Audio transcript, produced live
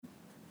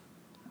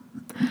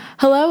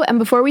Hello, and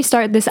before we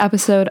start this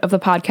episode of the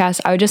podcast,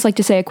 I would just like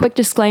to say a quick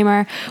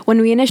disclaimer. When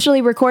we initially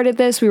recorded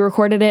this, we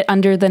recorded it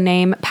under the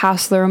name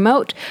Pass the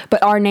Remote,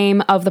 but our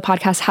name of the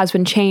podcast has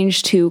been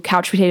changed to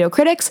Couch Potato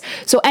Critics.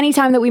 So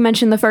anytime that we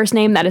mention the first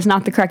name, that is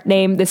not the correct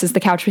name. This is the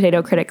Couch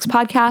Potato Critics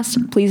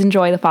podcast. Please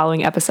enjoy the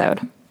following episode.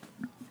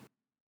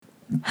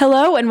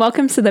 Hello, and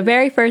welcome to the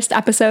very first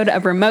episode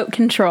of Remote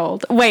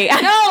Controlled. Wait.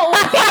 No!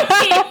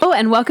 Oh,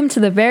 and welcome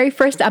to the very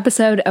first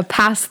episode of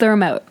Pass the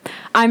Remote.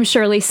 I'm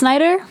Shirley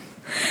Snyder.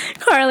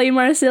 Carly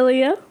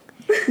Marsilia.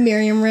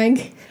 Miriam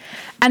Rigg.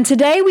 And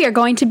today we are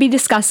going to be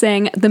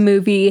discussing the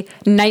movie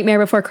Nightmare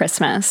Before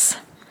Christmas.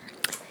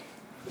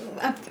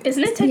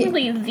 Isn't it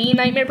technically The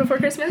Nightmare Before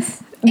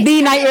Christmas?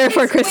 The Nightmare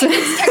Before Christmas.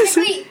 It's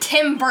technically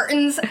Tim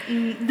Burton's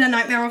The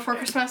Nightmare Before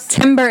Christmas.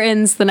 Tim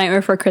Burton's The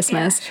Nightmare Before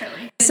Christmas. Yeah,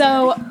 surely.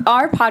 So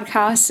our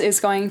podcast is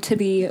going to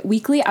be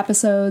weekly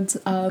episodes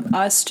of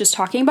us just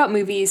talking about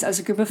movies as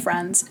a group of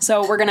friends.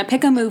 So we're going to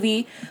pick a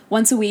movie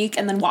once a week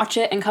and then watch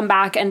it and come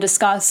back and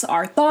discuss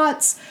our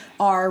thoughts,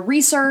 our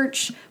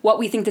research, what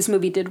we think this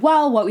movie did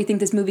well, what we think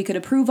this movie could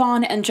improve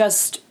on, and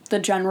just the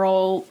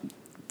general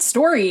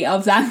story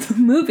of that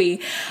movie.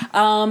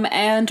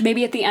 And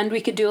maybe at the end we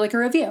could do like a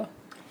review.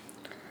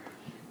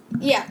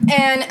 Yeah,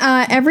 and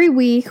every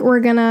week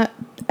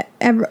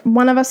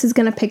one of us is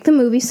gonna pick the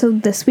movie. So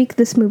this week,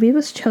 this movie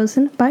was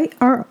chosen by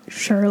our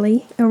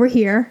Shirley over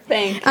here.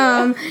 Thank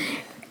you.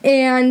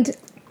 And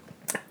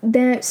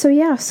then,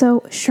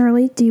 so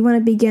Shirley, do you want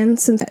to begin?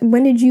 Since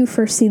when did you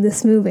first see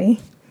this movie?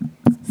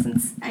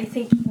 Since I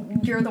think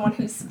you're the one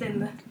who's been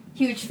the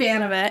huge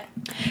fan of it.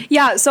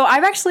 Yeah, so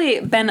I've actually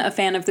been a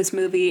fan of this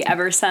movie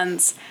ever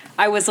since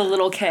I was a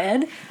little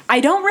kid. I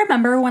don't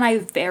remember when I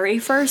very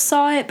first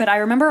saw it, but I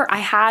remember I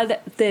had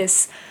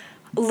this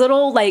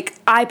little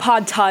like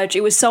iPod Touch.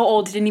 It was so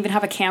old, it didn't even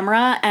have a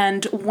camera,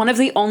 and one of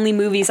the only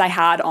movies I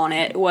had on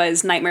it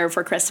was Nightmare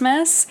Before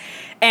Christmas,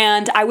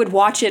 and I would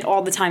watch it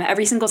all the time.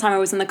 Every single time I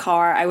was in the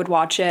car, I would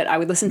watch it, I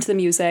would listen to the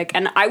music,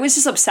 and I was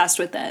just obsessed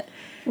with it.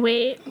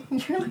 Wait.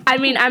 I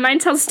mean, I might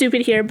sound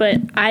stupid here, but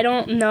I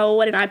don't know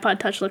what an iPod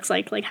Touch looks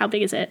like. Like, how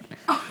big is it?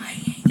 Oh my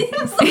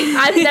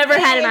I've never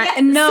had an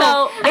iPod. No,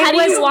 so how do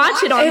you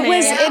watch it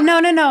on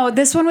there? No.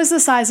 This one was the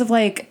size of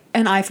like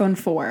an iPhone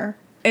 4.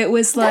 It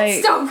was like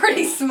That's still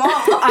pretty small.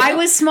 I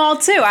was small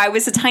too. I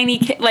was a tiny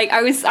kid. Like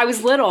I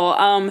was little.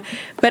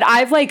 But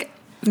I've like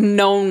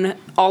known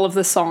all of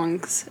the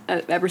songs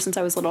ever since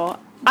I was little.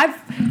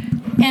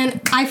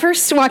 And I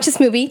first watched this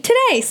movie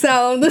today,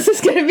 so this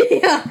is going to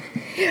be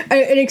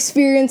an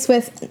experience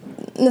with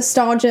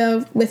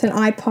nostalgia with an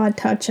iPod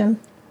Touch and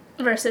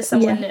versus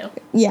someone new.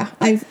 Yeah,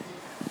 I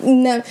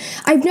know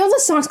the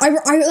songs. I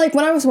like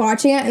when I was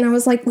watching it, and I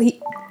was like,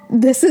 wait,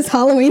 this is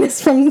Halloween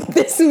is from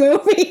this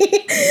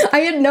movie. I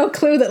had no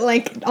clue that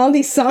like all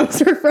these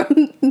songs were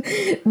from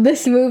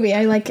this movie.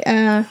 I like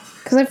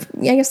because I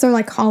guess they're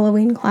like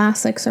Halloween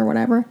classics or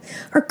whatever,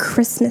 or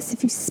Christmas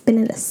if you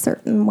spin it a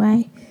certain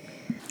way.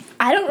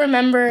 I don't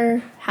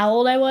remember how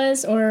old I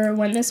was or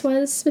when this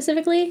was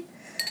specifically,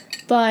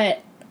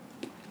 but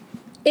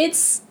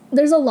there's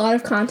a lot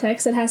of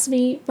context that has to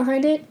be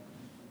behind it,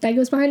 that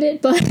goes behind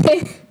it, but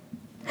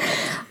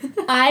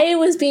I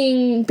was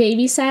being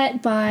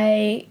babysat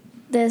by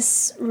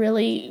this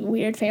really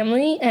weird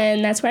family,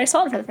 and that's where I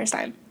saw it for the first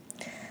time.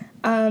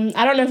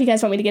 I don't know if you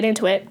guys want me to get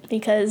into it,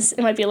 because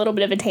it might be a little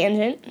bit of a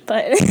tangent,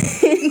 but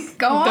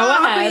Go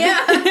ahead.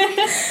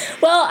 Yeah.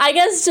 Well, I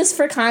guess just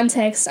for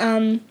context,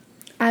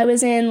 I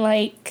was in,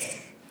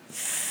 like,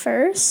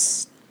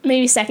 first,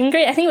 maybe second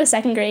grade. I think it was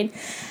second grade.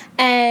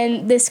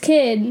 And this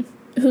kid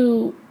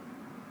who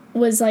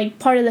was, like,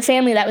 part of the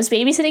family that was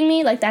babysitting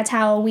me, like, that's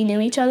how we knew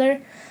each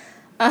other,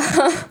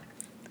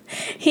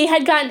 he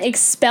had gotten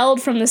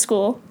expelled from the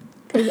school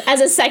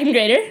as a second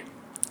grader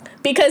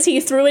because he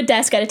threw a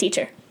desk at a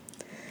teacher.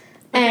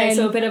 Okay,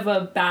 so a bit of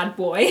a bad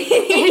boy. A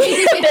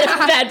bit of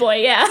a bad boy,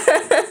 yeah.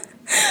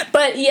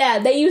 But, yeah,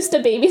 they used to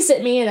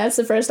babysit me, and that's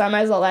the first time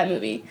I saw that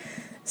movie.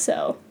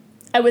 So,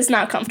 I was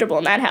not comfortable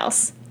in that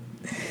house.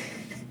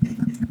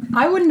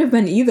 I wouldn't have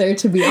been either,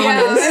 to be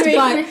honest. I mean,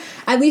 but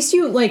at least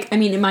you, like, I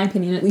mean, in my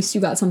opinion, at least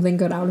you got something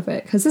good out of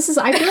it. Because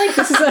I feel like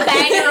this is a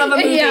Banger of a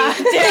movie. Yeah,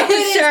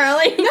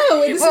 Shirley.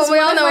 No, this is we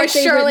one all of know my where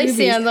favorite Shirley movies.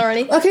 stands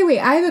already. Okay, wait,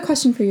 I have a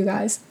question for you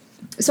guys.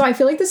 So I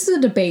feel like this is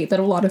a debate that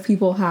a lot of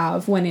people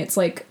have when it's,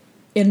 like,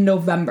 in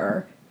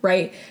November,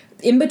 right?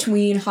 In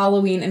between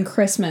Halloween and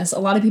Christmas, a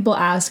lot of people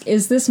ask,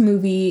 is this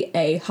movie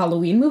a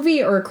Halloween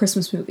movie or a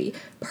Christmas movie?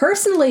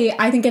 Personally,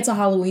 I think it's a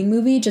Halloween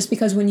movie just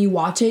because when you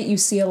watch it, you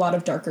see a lot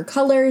of darker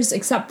colors,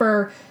 except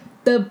for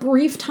the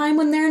brief time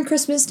when they're in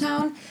Christmas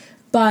Town.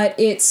 But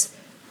it's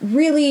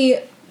really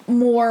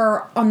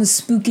more on the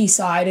spooky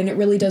side, and it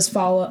really does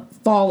fall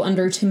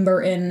under Tim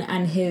Burton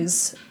and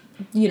his,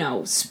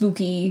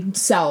 spooky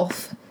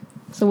self.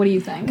 So what do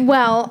you think?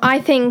 Well, I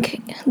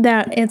think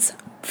that it's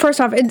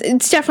first off,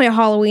 it's definitely a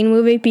Halloween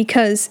movie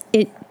because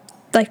it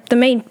like the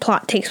main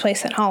plot takes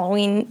place in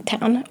Halloween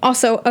Town.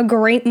 Also a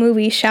great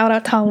movie. Shout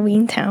out to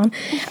Halloween Town.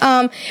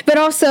 But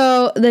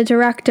also the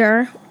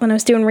director, when I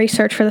was doing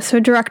research for this,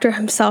 the director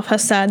himself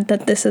has said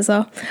that this is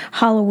a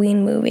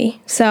Halloween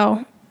movie.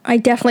 So I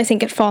definitely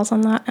think it falls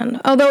on that end.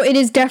 Although it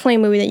is definitely a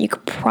movie that you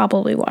could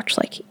probably watch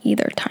like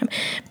either time.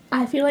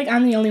 I feel like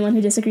I'm the only one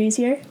who disagrees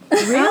here.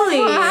 Really?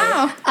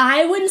 Wow.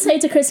 I wouldn't say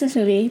it's a Christmas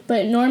movie,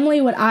 but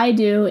normally what I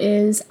do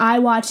is I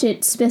watch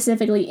it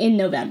specifically in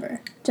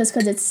November, just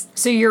because it's...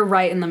 So you're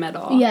right in the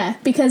middle. Yeah,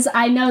 because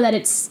I know that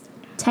it's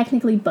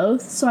technically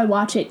both, so I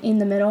watch it in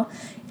the middle.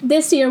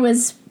 This year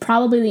was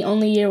probably the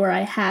only year where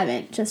I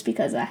haven't, just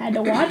because I had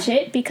to watch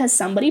it because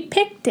somebody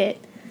picked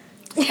it.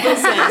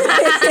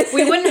 Listen,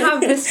 we wouldn't have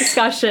this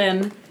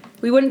discussion.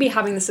 We wouldn't be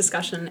having this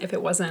discussion if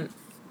it wasn't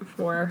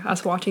for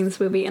us watching this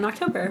movie in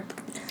October.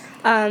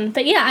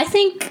 But yeah, I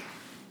think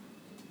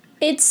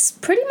it's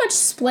pretty much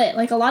split.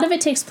 Like, a lot of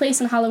it takes place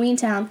in Halloween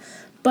Town,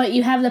 but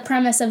you have the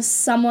premise of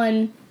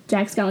someone,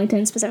 Jack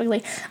Skellington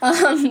specifically,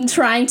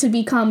 trying to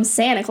become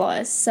Santa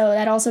Claus. So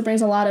that also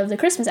brings a lot of the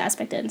Christmas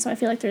aspect in. So I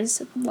feel like there's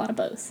a lot of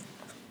both.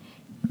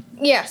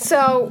 Yeah,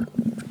 so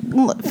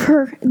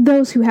for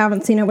those who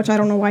haven't seen it, which I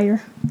don't know why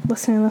you're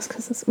listening to this,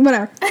 because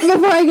whatever.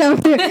 Before I go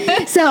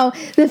through, so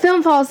the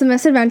film follows the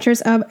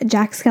misadventures of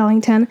Jack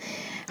Skellington,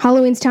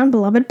 Halloween's Town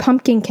beloved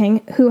Pumpkin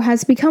King, who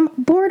has become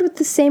bored with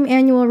the same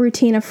annual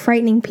routine of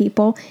frightening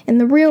people in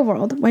the real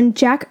world. When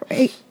Jack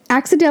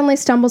accidentally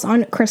stumbles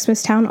on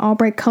Christmas Town, all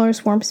bright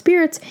colors, warm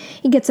spirits,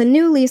 he gets a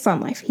new lease on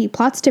life. He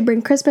plots to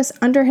bring Christmas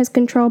under his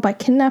control by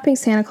kidnapping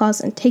Santa Claus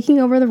and taking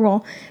over the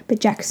role, but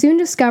Jack soon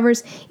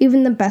discovers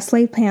even the best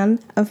laid plan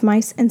of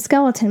mice and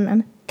skeleton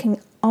men can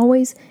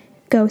always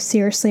go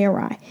seriously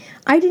awry.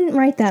 I didn't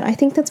write that. I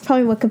think that's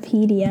probably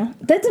Wikipedia.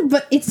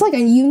 But it's like a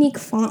unique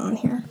font on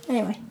here.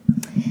 Anyway,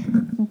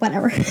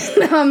 whatever.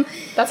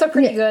 That's a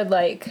pretty good,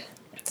 like,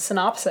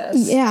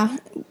 synopsis. Yeah.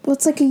 Well,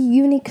 it's like a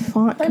unique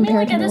font But I mean,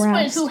 compared like, at to this the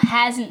point, rest. who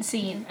hasn't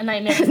seen A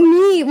Nightmare Before?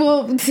 Me.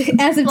 Well,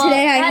 as of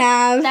today, I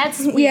have. That's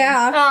weird.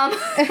 Yeah.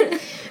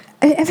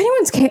 If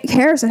anyone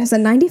cares, it has a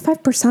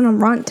 95% on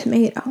Rotten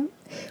Tomato.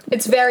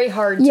 It's very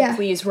hard to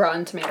please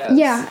Rotten Tomatoes.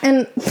 Yeah,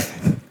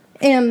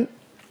 and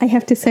I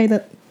have to say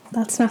that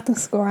that's not the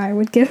score I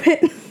would give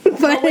it.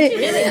 But What would you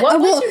give it? What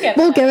would you give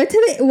we'll it? give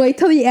it to wait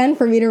till the end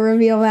for me to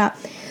reveal that.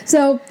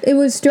 So it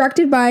was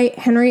directed by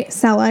Henry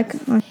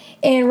Selick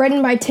and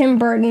written by Tim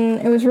Burton.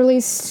 It was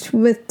released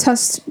with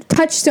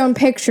Touchstone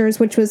Pictures,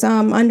 which was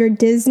under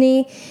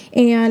Disney,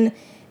 and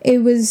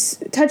it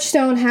was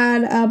Touchstone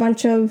had a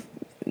bunch of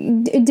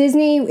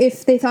Disney,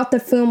 if they thought the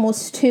film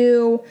was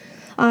too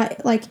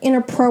like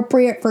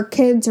inappropriate for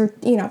kids, or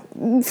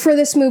for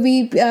this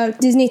movie,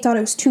 Disney thought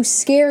it was too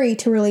scary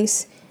to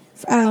release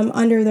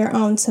under their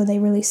own, so they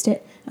released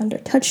it under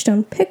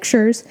Touchstone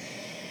Pictures.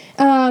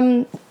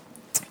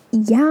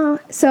 Yeah,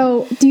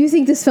 so do you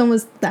think this film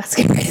was that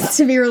scary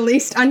to be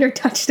released under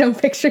Touchstone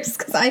Pictures?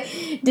 Because I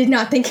did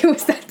not think it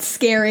was that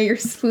scary or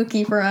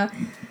spooky for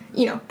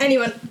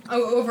anyone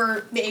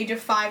over the age of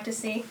 5 to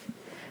see.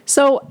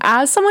 So,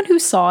 as someone who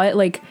saw it,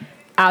 like,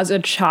 as a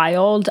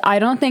child, I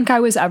don't think I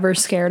was ever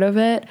scared of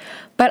it,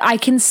 but I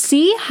can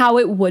see how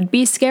it would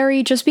be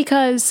scary just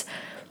because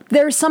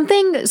there's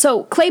something,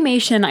 so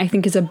claymation I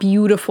think is a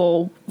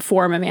beautiful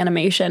form of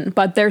animation,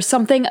 but there's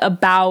something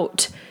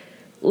about,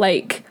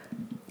 like,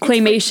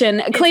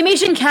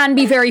 claymation can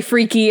be very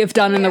freaky if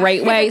done in the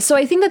right way. So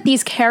I think that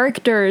these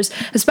characters,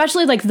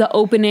 especially like the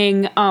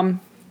opening, well,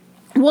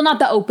 not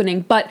the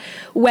opening, but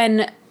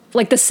when,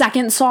 like, the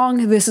second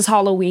song, This Is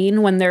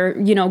Halloween, when they're,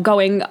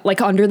 going, like,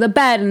 under the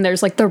bed and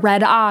there's, like, the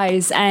red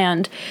eyes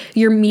and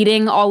you're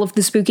meeting all of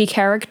the spooky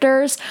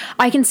characters,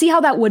 I can see how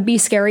that would be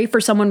scary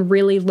for someone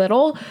really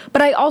little.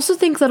 But I also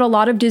think that a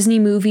lot of Disney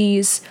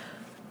movies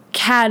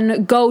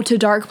can go to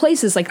dark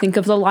places. Like, think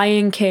of The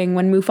Lion King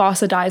when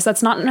Mufasa dies.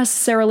 That's not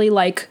necessarily,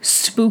 like,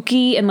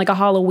 spooky in, like, a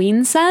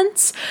Halloween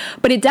sense,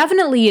 but it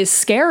definitely is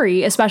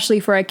scary,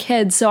 especially for a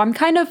kid. So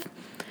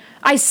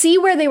I see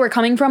where they were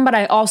coming from, but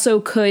I also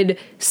could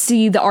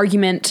see the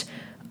argument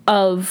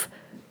of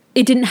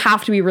it didn't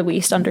have to be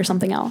released under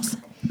something else.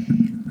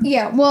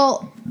 Yeah,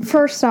 well,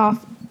 first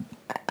off,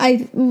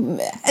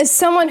 as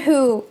someone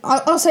who,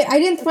 I'll say I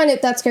didn't find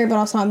it that scary, but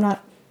also I'm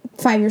not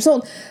 5 years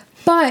old.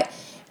 But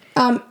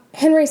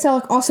Henry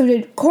Selick also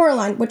did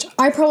Coraline, which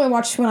I probably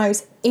watched when I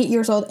was 8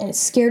 years old, and it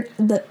scared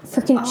the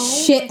freaking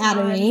shit out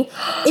of me.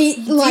 Do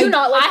you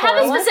not like I have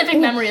Coraline? a specific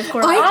memory of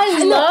Coraline.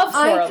 I love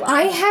Coraline.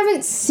 I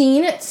haven't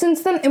seen it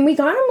since then, and we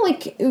got him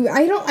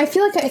I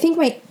think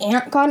my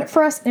aunt got it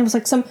for us, and it was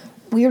like some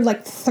weird,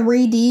 like,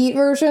 3D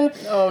version.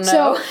 Oh, no.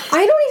 So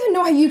I don't even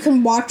know how you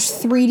can watch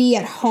 3D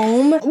at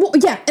home. Well,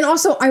 yeah, and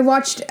also I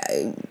watched,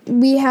 I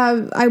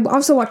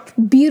also watched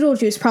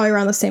Beetlejuice probably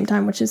around the same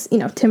time, which is,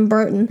 Tim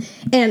Burton,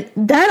 and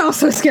that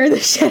also scared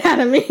the shit out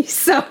of me,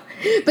 so,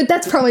 but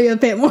that's probably a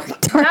bit more dark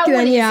That than,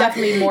 one is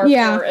definitely more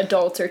Yeah. for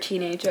adults or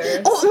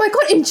teenagers. Oh my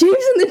god, and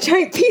James and the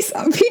Giant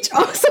Peach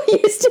also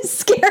used to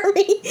scare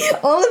me.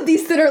 All of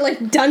these that are,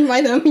 like, done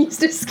by them used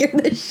to scare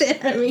the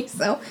shit out of me,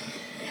 so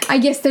I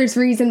guess there's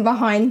reason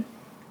behind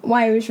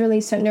why it was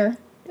released under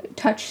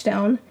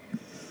Touchstone.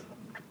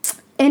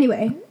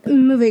 Anyway,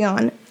 moving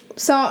on.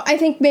 So I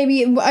think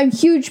maybe a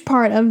huge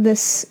part of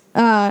this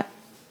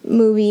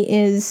movie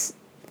is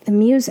the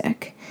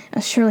music,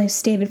 as Shirley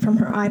stated from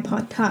her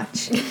iPod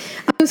Touch.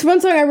 This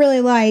one song I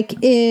really like,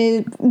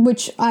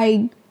 which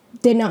I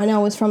did not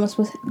know was from us,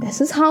 was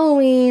This Is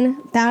Halloween.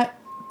 That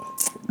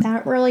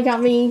really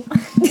got me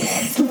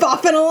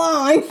bopping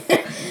along. I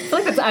feel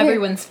like that's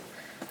everyone's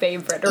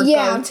favorite or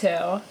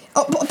go-to.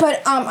 Oh,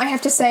 but I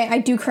have to say, I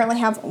do currently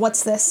have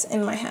What's This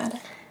in my head.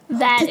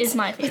 That is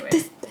my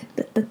favorite.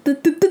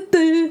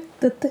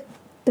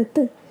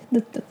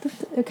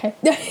 Okay.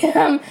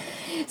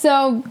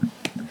 So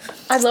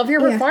I love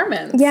your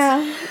performance.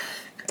 Yeah.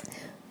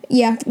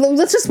 Yeah,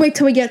 let's just wait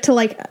till we get to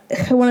like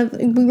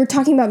we were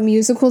talking about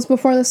musicals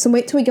before this, so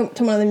wait till we get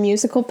to one of the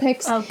musical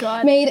picks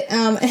made,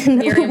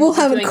 and we'll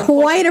have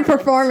quite a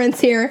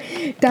performance here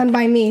done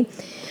by me.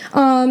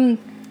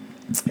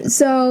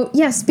 So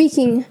yeah,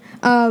 speaking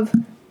of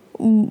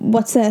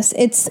What's This,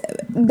 it's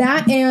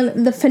that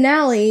and the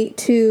finale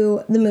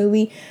to the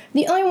movie.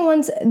 The only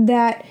ones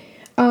that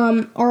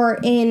are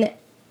in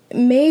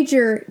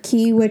major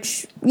key,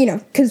 which, you know,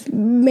 because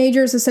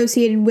major is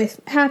associated with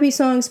happy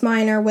songs,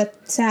 minor with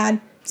sad,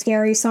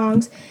 scary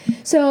songs.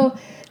 So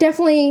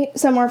definitely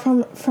some are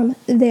from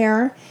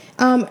there.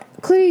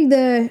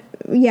 Including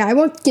I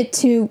won't get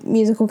too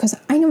musical because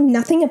I know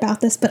nothing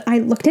about this, but I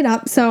looked it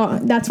up, so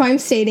that's why I'm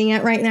stating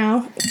it right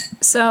now.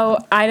 So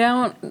I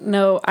don't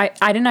know. I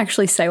didn't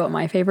actually say what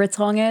my favorite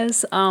song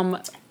is.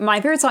 My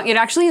favorite song, it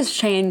actually has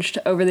changed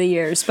over the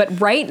years, but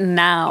right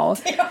now...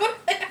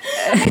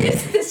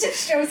 This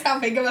just shows how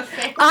big of a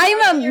fan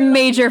I'm a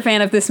major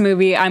fan of this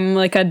movie. I'm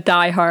like a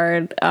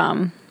diehard,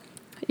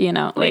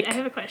 Wait, I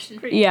have a question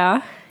for you.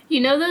 Yeah. You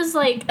know those,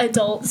 like,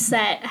 adults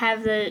that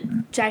have the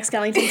Jack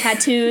Skellington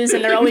tattoos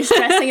and they're always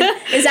dressing?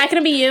 Is that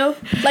going to be you?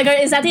 Like,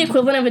 is that the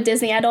equivalent of a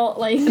Disney adult?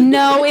 Like,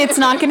 no, it's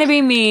not going to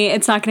be me.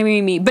 It's not going to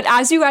be me. But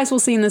as you guys will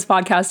see in this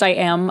podcast, I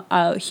am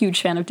a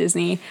huge fan of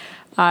Disney.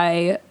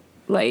 I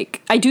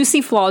do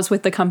see flaws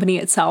with the company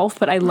itself,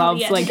 but I love,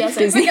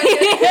 Disney.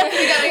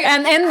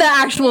 and the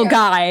actual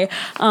guy.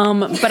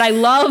 But I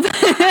love...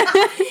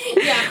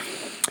 Yeah.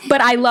 But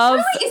I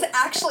love... Shirley is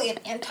actually an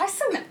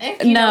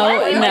anti-Semitic. He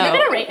might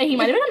have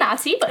been a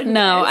Nazi, but...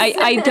 No,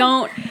 I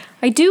don't...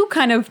 I do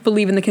kind of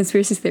believe in the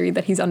conspiracy theory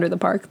that he's under the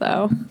park,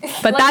 though.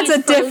 But like that's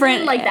a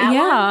different... Like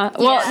that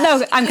one? Well,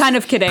 no, I'm kind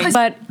of kidding.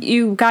 But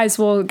you guys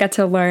will get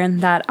to learn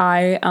that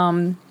I...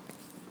 am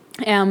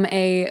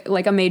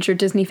a major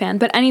Disney fan.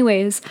 But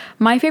anyways,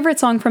 my favorite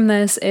song from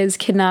this is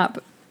Kidnap...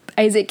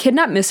 Is it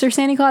Kidnap Mr.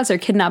 Santa Claus or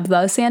Kidnap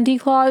the Sandy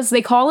Claus?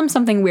 They call him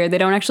something weird. They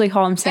don't actually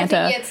call him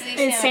Santa. I think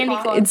it's Sandy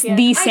Claus. It's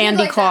the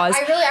Sandy Claus.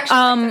 I really actually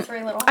like those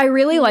three little. I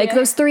really like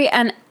those three,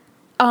 and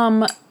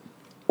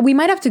we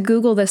might have to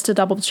Google this to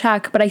double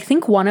check, but I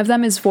think one of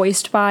them is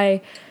voiced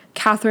by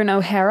Catherine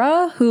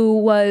O'Hara, who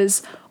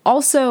was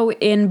also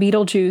in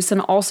Beetlejuice and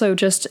also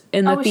just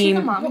in the theme. Was she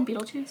the mom in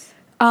Beetlejuice?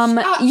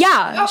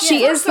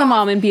 She is the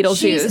mom in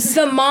Beetlejuice. She's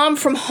the mom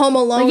from Home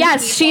Alone.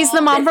 Yes, she's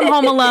the mom from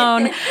Home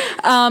Alone.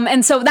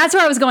 And so that's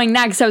where I was going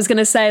next. I was going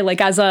to say,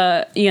 like, as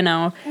a,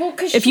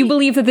 if you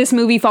believe that this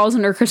movie falls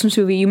under a Christmas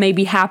movie, you may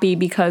be happy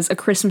because a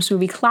Christmas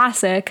movie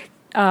classic,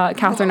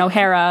 Catherine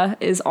O'Hara,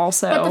 is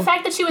also But the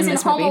fact that she was in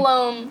Home movie.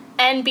 Alone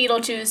and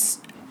Beetlejuice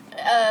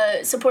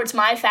supports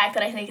my fact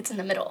that I think it's in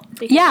the middle.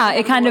 Yeah,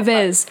 it kind of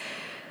is.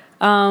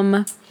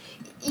 I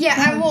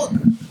will...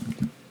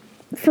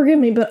 Forgive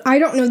me, but I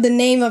don't know the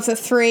name of the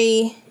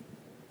three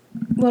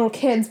little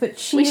kids. But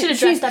we should have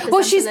dressed up as them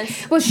for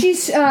this. We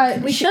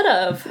should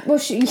have. Well,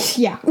 she's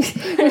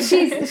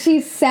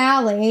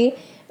Sally.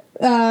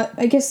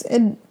 I guess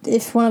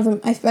if one of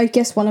them, I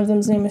guess one of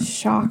them's name is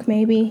Shock.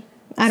 Maybe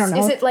I don't know.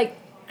 Is it like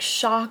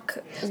Shock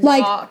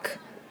Lock?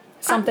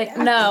 Something?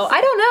 No,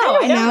 I don't know.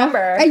 I don't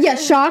remember.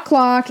 Shock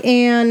Lock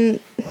and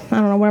I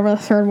don't know whatever the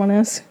third one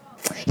is.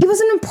 He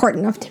wasn't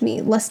important enough to be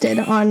listed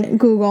on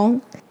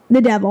Google. The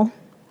devil.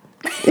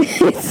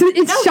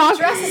 it's Shock. He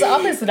dresses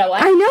up as the devil.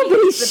 I know, but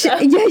he's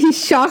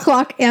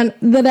Shocklock and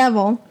the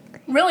devil.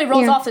 Really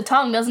rolls off the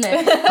tongue, doesn't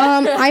it?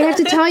 I have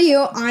to tell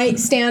you, I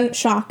stand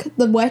Shock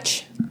the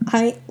witch.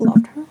 I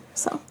loved her,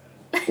 so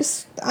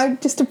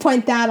just to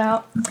point that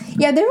out.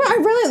 Yeah, they were. I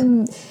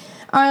really,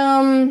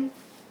 I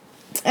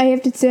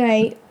have to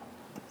say,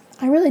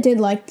 I really did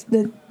like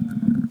the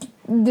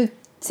Don't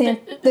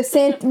make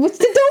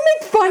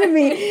fun of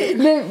me.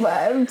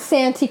 The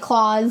Santa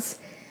Claus.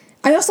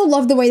 I also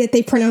love the way that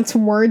they pronounce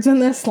words in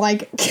this,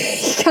 like,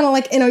 kind of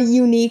like in a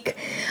unique...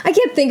 I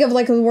can't think of,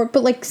 like, a word,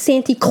 but, like,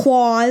 Santa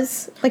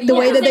Claus. Like, the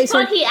way that they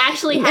thought he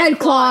actually had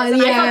claws,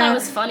 and I thought that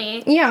was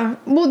funny. Yeah.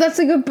 Well, that's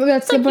a good...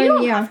 That's like, you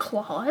don't have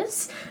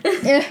claws.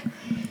 Yeah.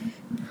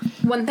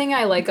 One thing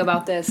I like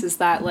about this is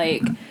that,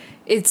 like...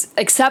 It's,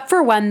 except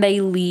for when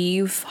they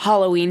leave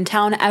Halloween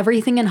Town,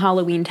 everything in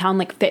Halloween Town,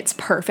 like, fits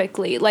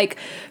perfectly. Like,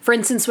 for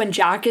instance, when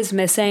Jack is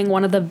missing,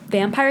 one of the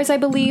vampires, I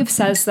believe,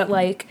 says that,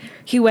 like,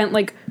 he went,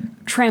 like,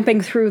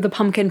 tramping through the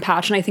pumpkin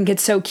patch, and I think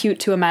it's so cute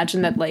to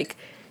imagine that, like,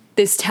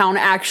 this town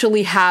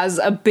actually has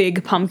a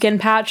big pumpkin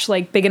patch,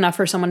 like big enough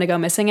for someone to go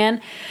missing in.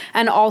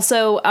 And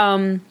also,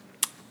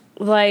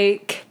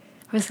 like,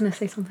 I was going to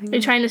say something.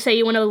 You're trying to say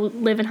you want to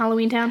live in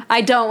Halloween Town? I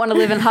don't want to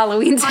live in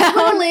Halloween Town. I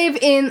want to live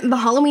in the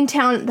Halloween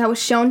Town that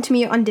was shown to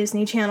me on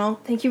Disney Channel.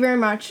 Thank you very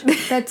much.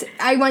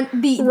 I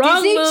want the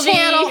Wrong Disney movie.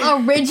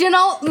 Channel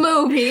original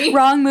movie.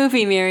 Wrong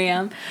movie,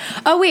 Miriam.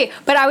 Oh, wait,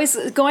 but I was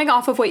going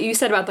off of what you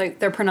said about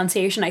their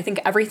pronunciation. I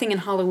think everything in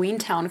Halloween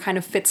Town kind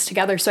of fits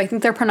together. So I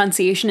think their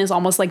pronunciation is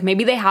almost like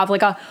maybe they have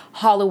like a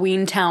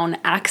Halloween Town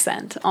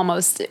accent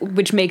almost,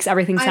 which makes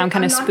everything sound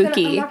kind of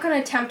spooky. I'm not going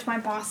to attempt my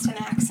Boston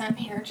accent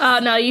here. Oh,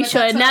 no, you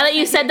should. Now that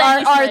you said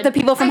that, Are the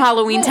people from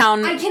Halloween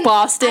Town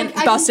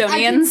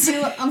Bostonians?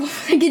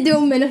 I can do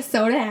a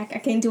Minnesota act. I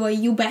can do a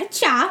you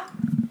betcha.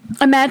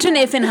 Imagine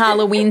if in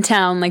Halloween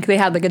Town, like, they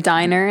had, like, a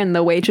diner and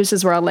the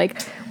waitresses were all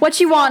like, what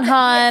you want,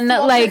 hun?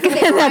 Like,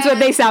 that's what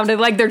they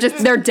sounded like.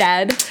 They're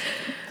dead.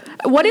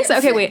 What is,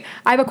 okay, wait,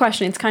 I have a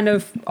question. It's kind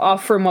of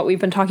off from what we've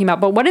been talking about,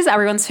 but what is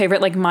everyone's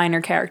favorite, like, minor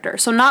character?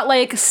 So not,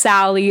 like,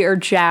 Sally or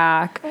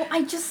Jack. Well,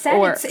 I just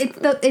said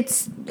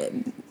it's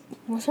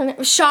what's her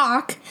name?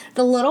 Shock,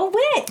 the little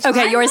witch.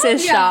 Okay, yours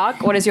is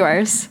Shock. What is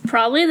yours?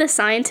 Probably the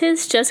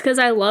scientist, just because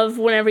I love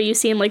whenever you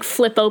see him, like,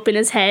 flip open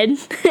his head.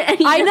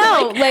 I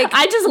know, like,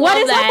 I just what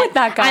love is that. up with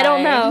that guy? I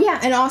don't know.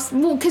 Yeah, and also,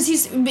 well, because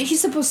he's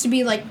supposed to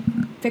be, like,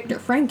 Victor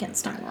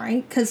Frankenstein,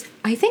 right? Because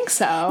I think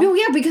so. well,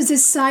 yeah, because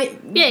his side.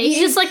 Yeah, he's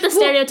just like the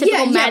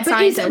stereotypical mad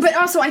scientist. But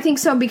also, I think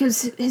so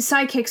because his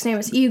sidekick's name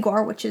is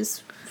Igor, which is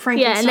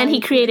Frankenstein. Yeah, and then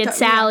he created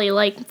Sally,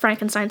 like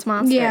Frankenstein's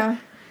monster. Yeah.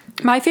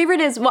 My favorite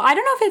is, well, I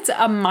don't know if it's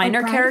a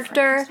minor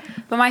character,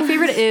 but my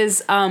favorite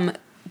is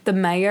the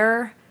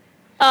mayor.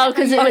 Oh,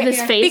 because with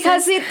his face.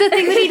 Because the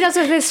thing that he does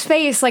with his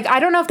face, like, I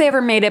don't know if they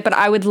ever made it, but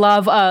I would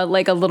love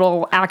like a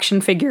little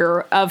action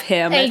figure of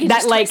him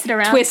that like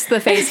twists the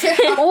face. Or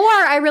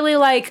I really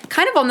like,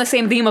 kind of on the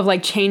same theme of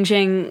like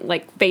changing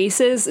like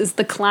faces, is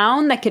the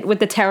clown that with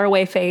the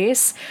tearaway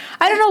face.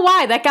 I don't know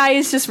why, that guy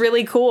is just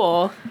really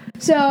cool.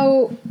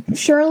 So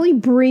Shirley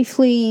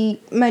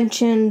briefly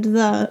mentioned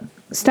the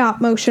stop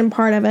motion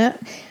part of it.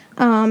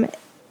 And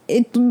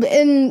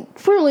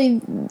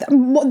really,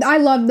 I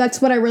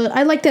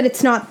like that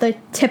it's not the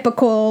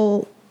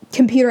typical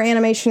computer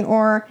animation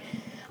or,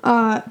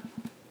 drawing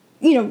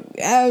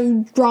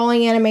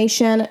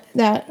animation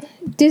that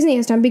Disney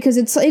has done, because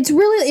it's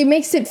really, it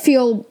makes it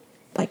feel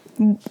like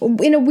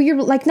in a weird,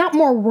 like not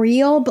more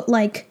real, but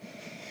like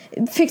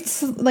it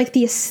fits like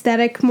the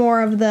aesthetic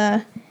more of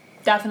the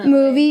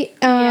movie.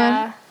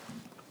 Yeah.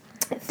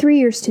 3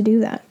 years to do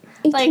that.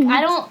 Like,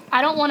 I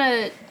don't want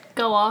to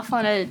go off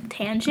on a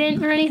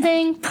tangent or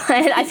anything, but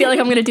I feel like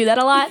I'm going to do that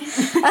a lot.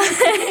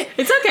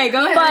 It's okay,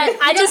 go ahead. But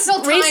I just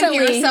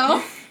recently,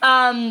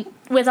 Here,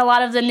 with a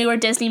lot of the newer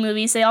Disney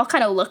movies, they all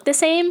kind of look the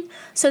same.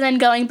 So then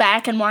going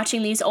back and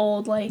watching these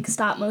old, like,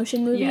 stop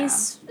motion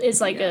movies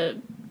is like a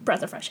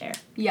breath of fresh air.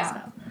 Yeah.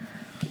 So.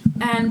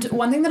 And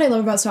one thing that I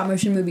love about stop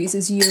motion movies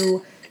is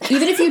even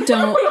if you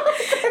don't...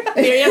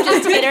 Miriam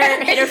just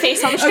hit her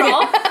face on the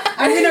straw. Okay.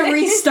 I'm going to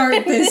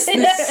restart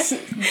this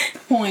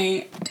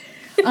point.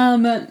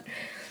 I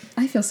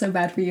feel so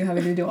bad for you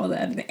having to do all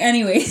the editing.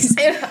 Anyways.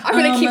 I'm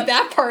going to keep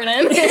that part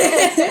in.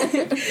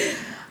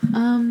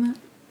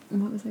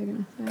 What was I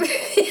going to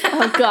say?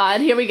 Oh,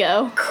 God. Here we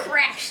go.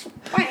 Crash.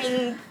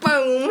 Bang.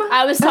 Boom.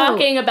 I was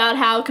talking about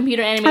how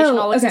computer animation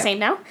all looks the same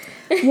now.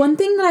 One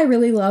thing that I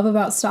really love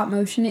about stop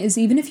motion is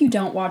even if you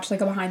don't watch, like,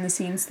 a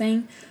behind-the-scenes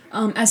thing,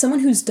 as someone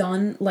who's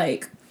done,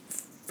 like,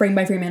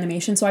 frame-by-frame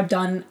animation, so I've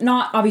done,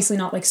 obviously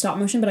not, like, stop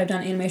motion, but I've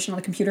done animation on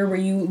the computer where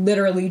you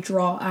literally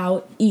draw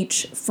out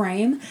each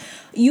frame.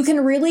 You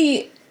can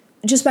really,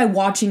 just by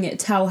watching it,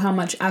 tell how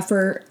much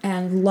effort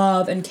and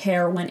love and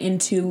care went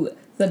into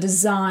the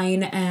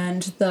design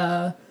and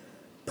the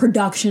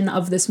production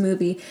of this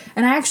movie.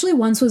 And I actually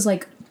once was,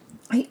 like,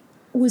 I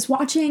was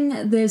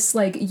watching this,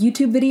 like,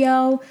 YouTube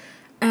video,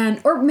 I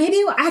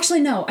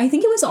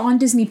think it was on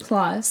Disney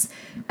Plus,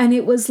 and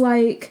it was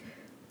like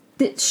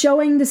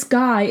showing this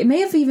guy. It may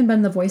have even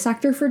been the voice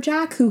actor for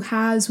Jack, who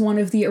has one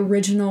of the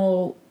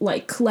original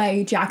like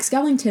clay Jack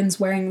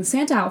Skellingtons wearing the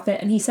Santa outfit,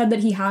 and he said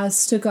that he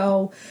has to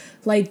go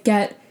like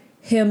get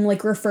him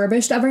like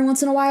refurbished every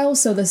once in a while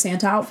so the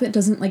Santa outfit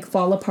doesn't like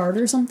fall apart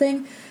or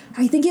something.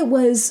 I think it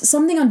was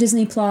something on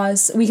Disney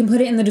Plus. We can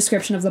put it in the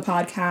description of the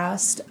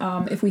podcast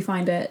if we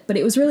find it, but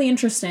it was really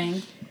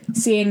interesting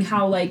seeing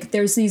how like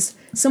there's these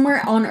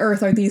somewhere on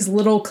Earth are these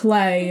little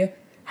clay.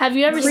 Have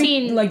you ever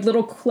seen like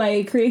little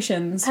clay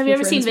creations? Have you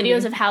ever seen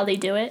videos of how they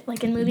do it,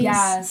 like in movies?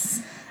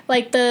 Yes.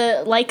 Like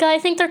the Leica, I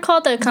think they're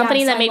called, the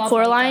company that made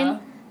Coraline.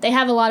 Leica. They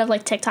have a lot of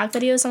like TikTok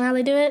videos on how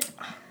they do it,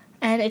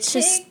 and it's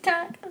just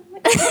TikTok.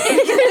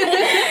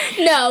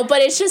 no,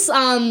 but it's just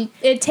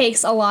it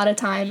takes a lot of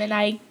time, and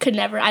I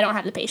don't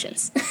have the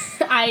patience.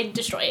 I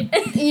destroy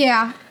it.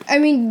 Yeah, I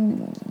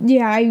mean,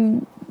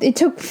 it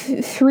took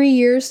 3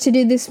 years to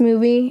do this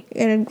movie,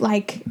 and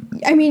like,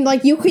 I mean,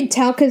 like you could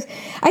tell, because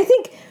I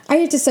think I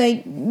have to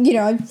say,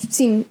 I've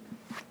seen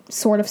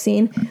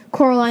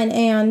Coraline,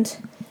 and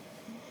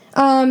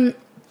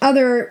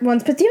other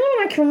ones, but the only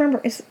one I can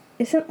remember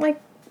isn't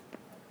like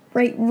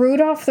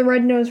Rudolph the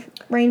Red-Nosed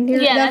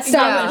Reindeer. Yeah, that's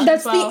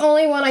the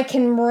only one I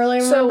can really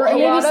remember. And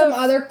maybe some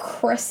other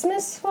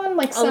Christmas one,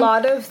 like a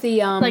lot of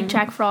the like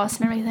Jack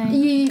Frost and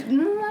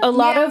everything. A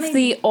lot of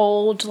the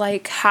old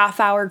like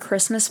half-hour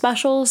Christmas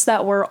specials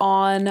that were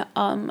on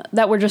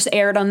that were just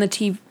aired on the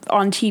TV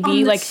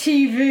in like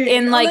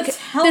the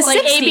 60s,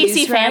 like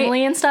ABC right?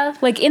 Family and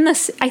stuff. Like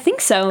I think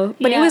so,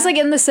 but it was like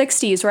in the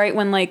 60s, right?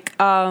 When like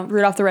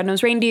Rudolph the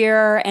Red-Nosed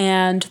Reindeer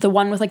and the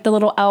one with like the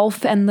little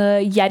elf and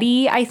the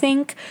Yeti, I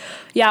think.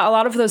 Yeah, a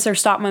lot of those are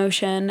stop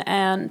motion,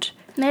 and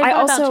I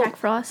also about Jack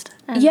Frost.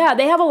 Yeah,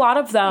 they have a lot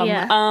of them.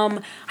 Yeah.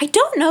 I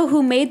don't know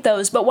who made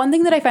those, but one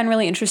thing that I find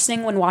really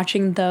interesting when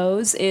watching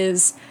those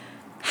is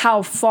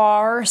how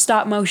far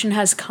stop motion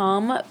has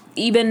come.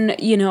 Even,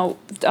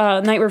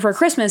 Night Before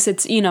Christmas,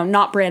 it's,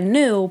 not brand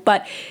new,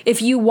 but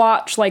if you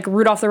watch, like,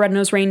 Rudolph the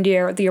Red-Nosed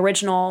Reindeer, the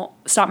original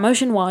stop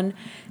motion one,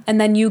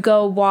 and then you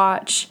go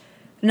watch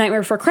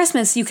Nightmare Before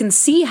Christmas, you can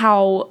see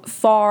how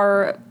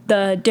far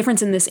the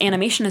difference in this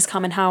animation has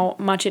come and how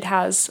much it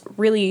has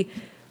really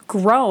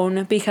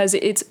grown, because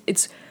it's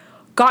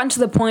gotten to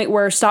the point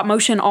where stop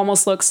motion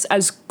almost looks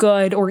as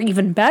good or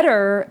even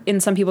better in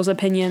some people's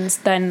opinions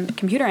than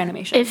computer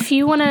animation. If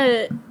you want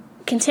to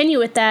continue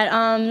with that,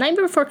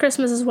 Nightmare Before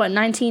Christmas is what,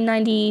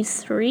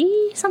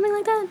 1993, something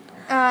like that.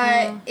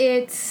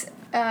 It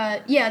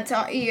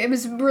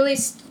was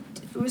released.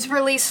 It was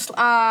released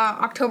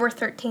October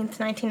 13th,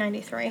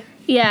 1993.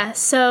 Yeah,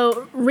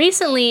 so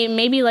recently,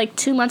 maybe like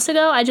 2 months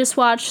ago, I just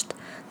watched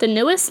the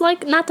newest,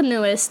 not the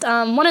newest,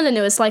 one of the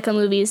newest Leica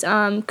movies,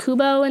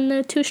 Kubo and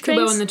the Two Strings.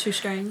 Kubo and the Two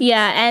Strings.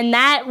 Yeah, and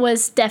that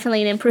was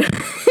definitely an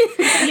improvement.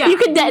 Yeah.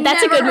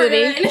 That's a good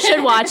movie. You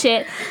should watch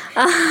it.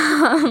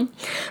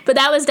 But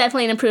that was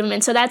definitely an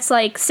improvement. So that's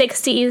like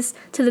 60s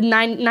to the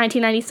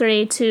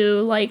 1993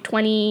 to like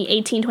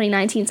 2018,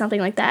 2019, something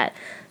like that.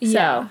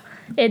 Yeah. So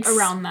it's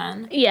around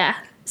then. Yeah.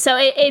 So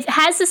it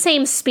has the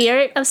same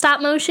spirit of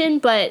stop motion,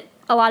 but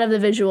a lot of the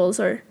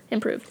visuals are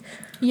improved.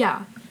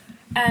 Yeah.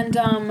 And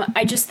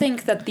I just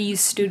think that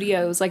these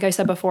studios, like I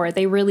said before,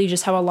 they really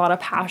just have a lot of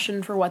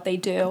passion for what they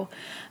do,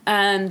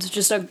 and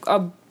just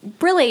a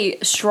really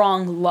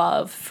strong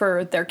love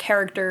for their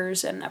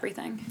characters and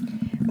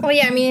everything. Well,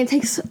 yeah, I mean, it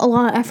takes a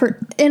lot of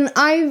effort. And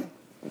I,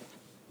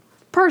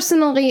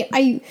 personally,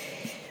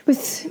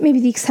 with maybe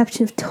the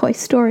exception of Toy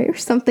Story or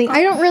something,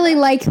 I don't really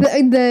like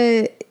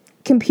the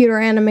computer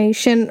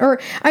animation.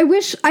 Or I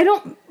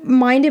don't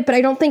mind it, but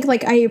I don't think,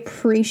 like, I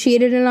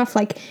appreciate it enough,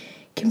 like,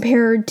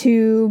 compared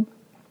to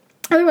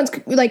other ones,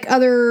 like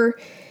other,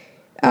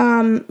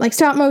 like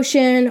stop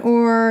motion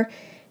or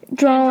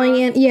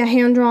drawing and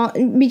hand draw,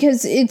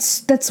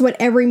 because that's what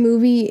every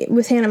movie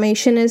with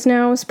animation is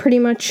now, is pretty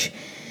much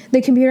the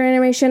computer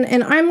animation.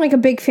 And I'm like a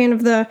big fan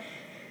of the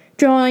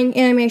drawing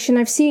animation.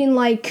 I've seen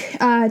like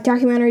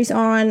documentaries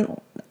on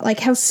like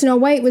how Snow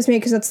White was made,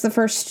 because that's the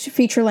first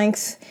feature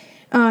length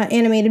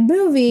animated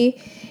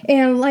movie.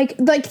 And like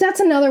that's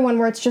another one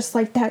where it's just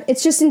like that.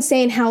 It's just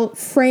insane how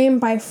frame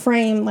by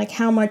frame, like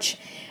how much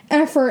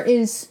effort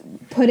is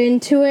put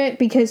into it,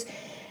 because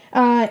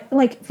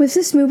like with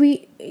this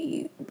movie,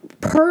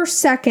 per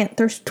second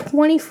there's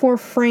 24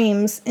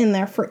 frames in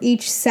there for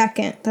each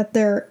second that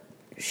they're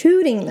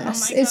shooting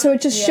this. And so it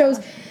just shows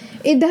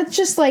that's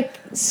just like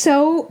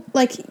so,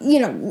 like,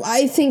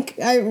 I think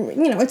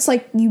it's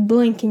like you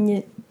blink and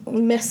you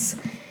miss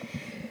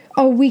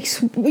a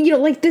week's,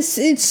 like this,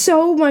 it's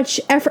so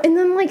much effort. And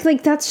then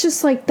like that's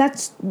just like,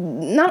 that's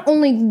not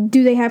only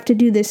do they have to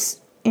do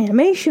this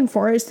animation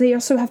for it, they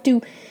also have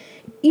to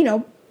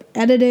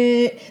edit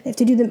it, they have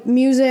to do the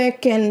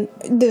music and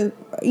the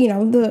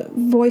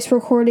voice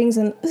recordings,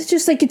 and it's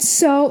just like, it's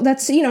so,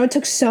 that's it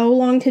took so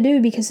long to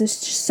do, because there's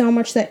just so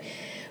much that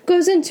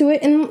goes into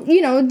it. And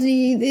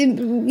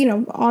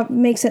it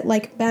makes it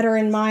like better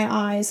in my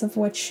eyes, of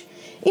which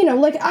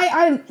like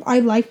I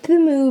liked the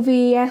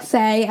movie.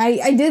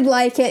 I did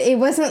like it. It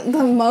wasn't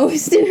the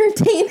most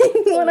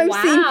entertaining one I've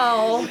seen.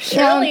 Wow,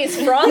 Shirley's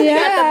frothing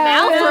at the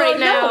mouth right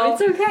now. No,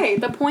 it's okay.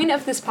 The point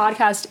of this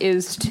podcast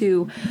is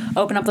to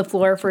open up the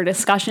floor for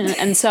discussion,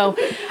 and so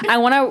I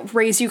want to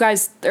raise you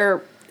guys,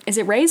 or is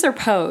it raise or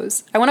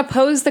pose? I want to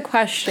pose the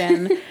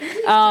question.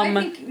 I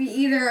think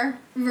either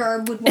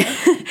verb would work.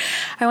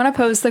 I want to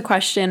pose the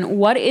question: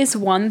 what is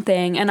one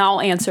thing, and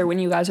I'll answer when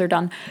you guys are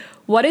done.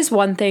 What is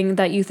one thing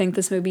that you think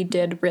this movie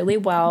did really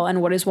well,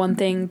 and what is one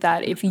thing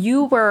that if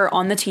you were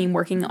on the team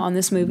working on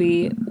this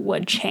movie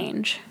would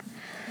change?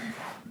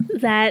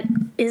 That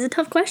is a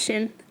tough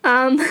question.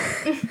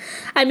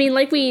 I mean,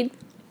 like we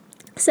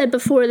said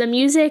before, the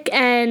music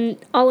and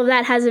all of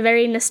that has a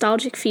very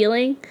nostalgic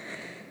feeling.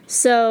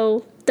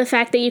 So the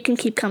fact that you can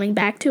keep coming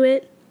back to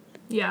it,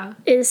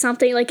 is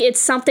something, like, it's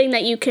something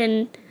that you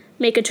can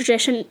make a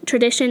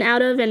tradition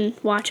out of and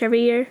watch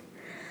every year.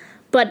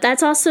 But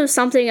that's also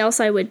something else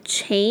I would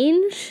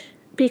change,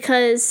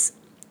 because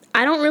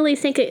I don't really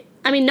think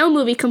no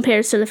movie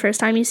compares to the first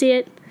time you see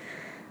it,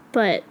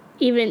 but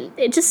even,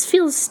 it just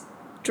feels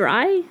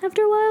dry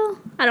after a while.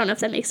 I don't know if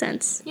that makes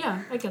sense.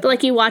 Yeah, I get that. But,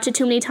 like, you watch it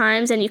too many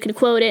times and you can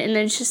quote it, and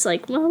then it's just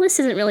like, well, this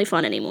isn't really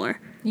fun anymore.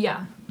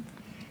 Yeah.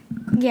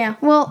 Yeah,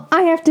 well,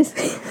 I have to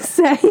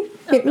say,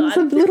 it was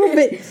a little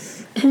bit,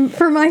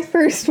 for my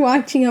first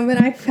watching of it,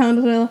 I found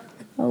it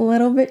a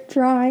little bit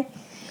dry.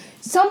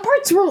 Some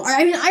parts were,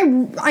 I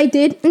mean, I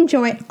did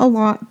enjoy it a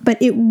lot,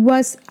 but it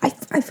was, I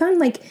found,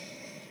 like,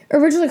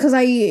 originally, because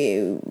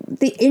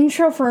the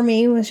intro for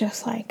me was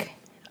just, like,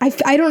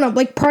 I don't know,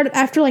 like,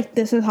 after, like,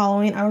 This Is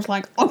Halloween, I was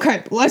like,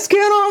 okay, let's get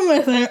on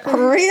with it,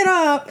 hurry it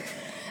up.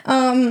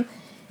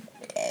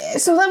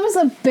 So that was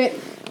a bit,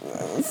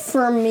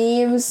 for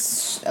me, it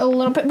was a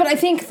little bit, but I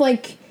think,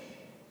 like,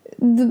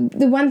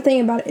 the one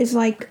thing about it is,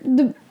 like,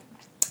 the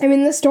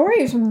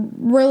story is a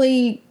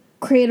really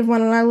creative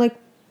one, and I like,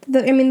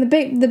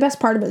 the best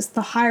part of it is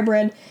the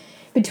hybrid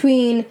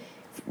between,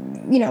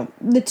 you know,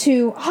 the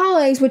two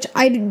holidays, which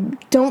I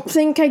don't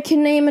think I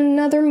can name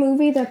another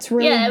movie that's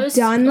really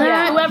done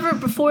that. Whoever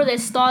before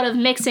this thought of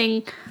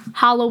mixing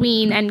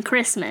Halloween and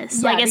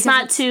Christmas. Yeah, like, it's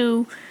not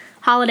two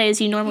holidays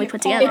you normally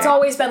put together. It's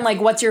always been like,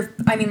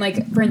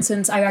 for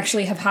instance, I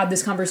actually have had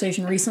this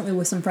conversation recently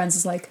with some friends.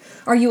 It's like,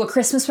 are you a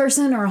Christmas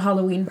person or a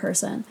Halloween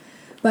person?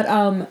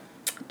 But,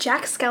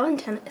 Jack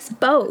Skellington is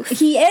both.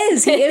 He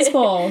is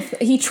both.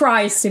 He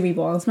tries to be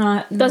both,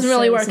 not doesn't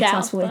really work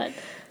successfully. out. But.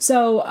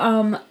 So,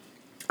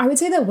 I would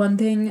say that one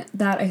thing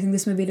that I think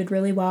this movie did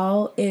really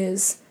well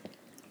is,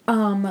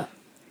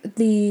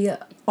 the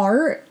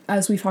art,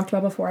 as we've talked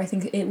about before. I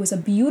think it was a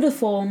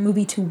beautiful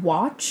movie to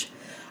watch.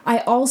 I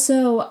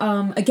also,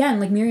 again,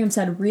 like Miriam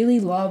said, really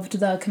loved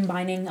the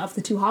combining of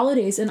the two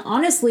holidays. And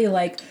honestly,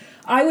 like,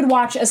 I would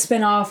watch a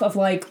spin-off of,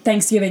 like,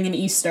 Thanksgiving and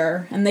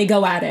Easter, and they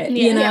go at it,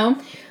 you know?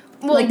 Yeah.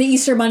 Well, like, the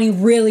Easter Bunny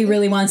really,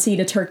 really wants to eat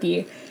a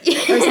turkey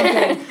or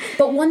something.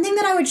 But one thing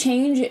that I would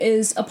change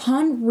is,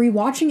 upon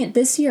rewatching it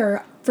this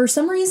year, for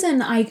some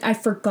reason, I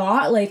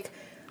forgot, like,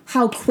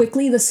 how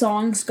quickly the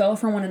songs go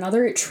from one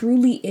another. It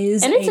truly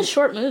is. And it's a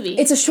short movie.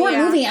 It's a short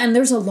movie, and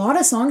there's a lot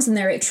of songs in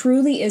there. It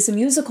truly is a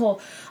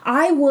musical.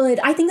 I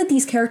think that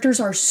these characters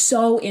are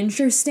so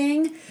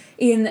interesting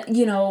in,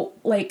 you know,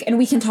 like, and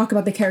we can talk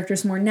about the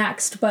characters more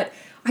next, but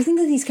I think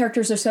that these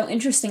characters are so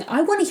interesting.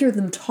 I want to hear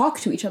them talk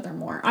to each other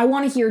more. I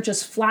want to hear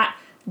just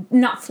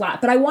not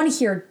flat, but I want to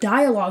hear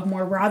dialogue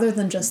more rather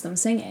than just them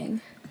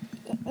singing.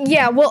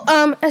 Yeah, well,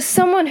 as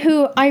someone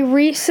who I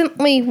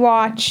recently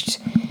watched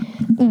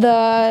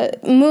the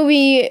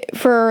movie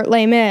for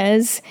Les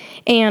Mis,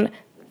 and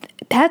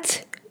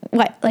that's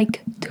what,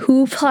 like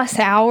 2+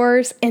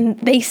 hours, and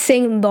they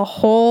sing the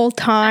whole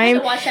time. I had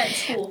to watch that in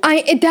school.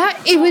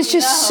 It was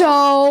just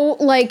so,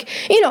 like,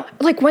 you know,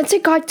 like, once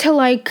it got to,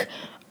 like,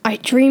 I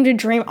Dreamed a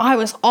Dream, I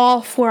was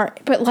all for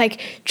it. But,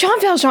 like,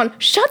 John Valjean,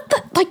 shut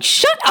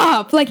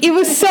up. Like, it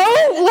was so,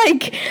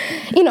 like,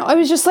 you know, I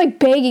was just, like,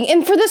 begging.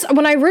 And for this,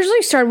 when I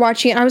originally started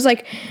watching it, I was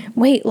like,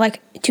 wait, like,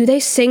 do they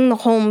sing the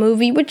whole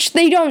movie? Which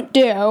they don't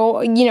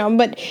do, you know,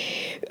 but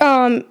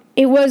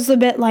it was a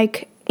bit,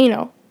 like, you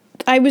know,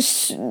 I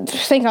was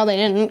thinking how they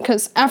didn't,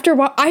 because after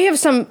I have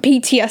some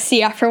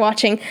PTSD after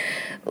watching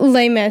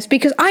Les Mis,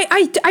 because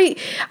I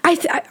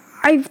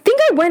think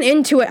I went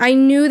into it, I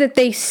knew that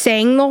they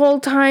sang the whole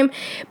time,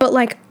 but,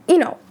 like, you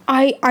know,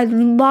 I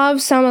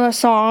love some of the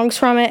songs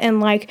from it,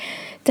 and, like,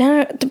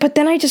 but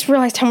then I just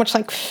realized how much,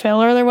 like,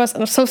 filler there was.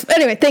 So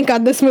anyway, thank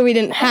God this movie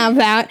didn't have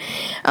that.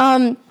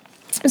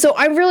 So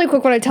I really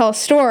quick want to tell a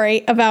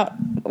story about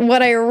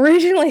what I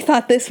originally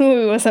thought this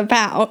movie was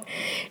about,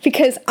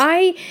 because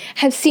I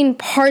have seen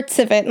parts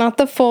of it, not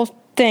the full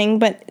thing,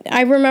 but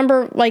I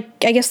remember,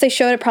 like, I guess they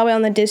showed it probably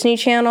on the Disney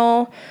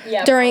Channel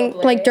during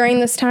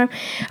this time,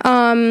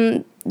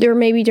 or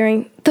maybe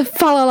during the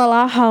Fa La La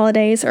La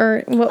holidays,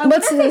 or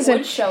what's this? They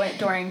would show it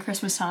during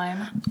Christmas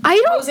time.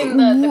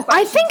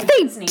 I think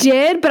they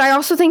did, but I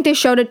also think they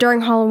showed it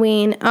during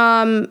Halloween,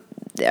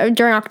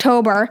 during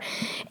October,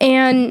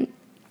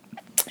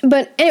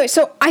 but anyway,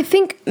 so I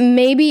think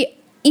maybe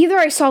either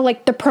I saw,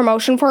 like, the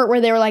promotion for it where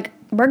they were like,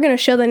 we're going to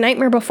show The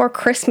Nightmare Before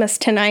Christmas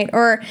tonight,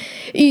 or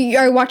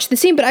I watched the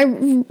scene, but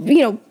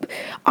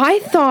I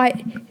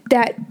thought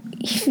that,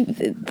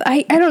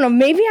 I don't know,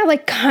 maybe I,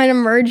 like, kind of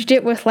merged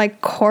it with, like,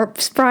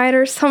 Corpse Bride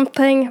or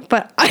something,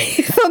 but I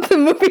thought the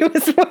movie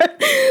was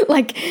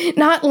like,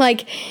 not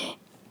like,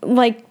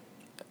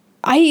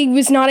 I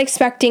was not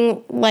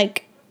expecting,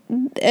 like,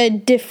 a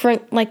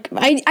different, like,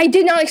 I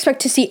did not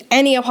expect to see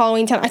any of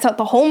Halloween Town. I thought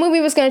the whole movie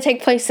was going to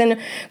take place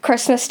in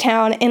Christmas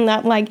Town, and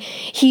that, like,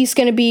 he's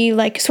going to be,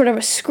 like, sort of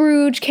a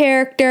Scrooge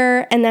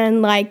character, and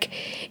then, like,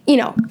 you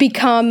know,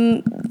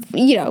 become,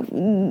 you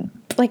know,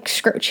 like,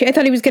 Scrooge. I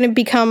thought he was going to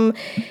become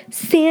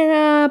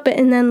Santa,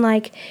 and then,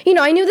 like, you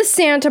know, I knew the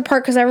Santa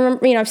part because I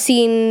remember, you know, I've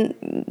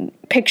seen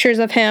pictures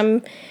of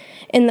him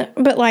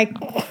but, like,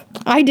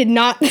 I did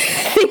not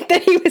think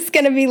that he was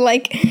going to be,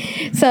 like,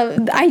 so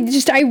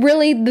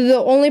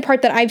the only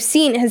part that I've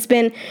seen has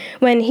been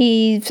when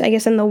he's, I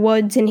guess, in the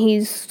woods and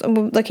he's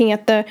looking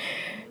at the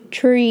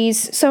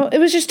trees. So it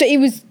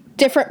was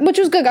different, which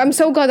was good. I'm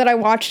so glad that I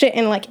watched it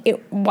and like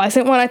it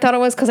wasn't what I thought it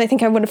was, because I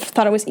think I would have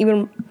thought it was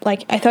even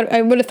like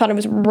I would have thought it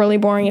was really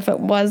boring if it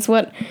was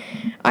what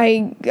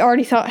I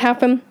already thought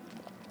happened.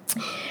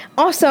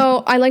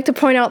 Also, I like to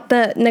point out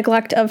the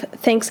neglect of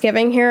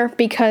Thanksgiving here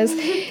because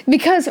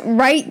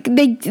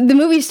the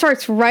movie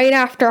starts right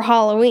after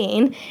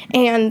Halloween,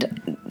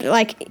 and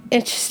like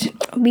it's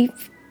just we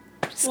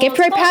skipped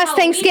right past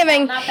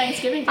Thanksgiving. Not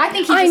Thanksgiving. I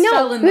think he just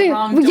fell in the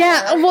wrong door.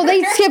 Yeah, well,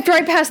 they skipped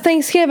right past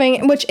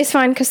Thanksgiving, which is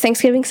fine because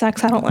Thanksgiving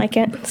sucks. I don't like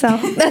it. So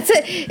that's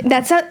it.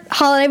 That's a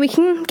holiday we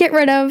can get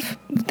rid of.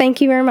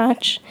 Thank you very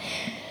much.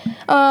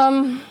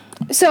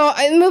 So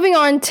moving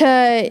on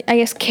to, I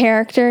guess,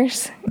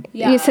 characters.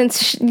 Yeah.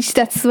 Since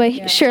that's the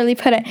way Shirley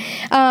put it.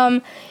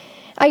 I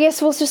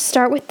guess we'll just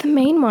start with the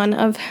main one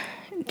of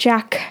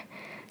Jack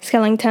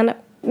Skellington,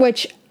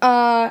 which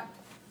I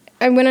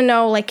want to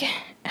know, like,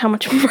 how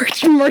much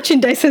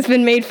merchandise has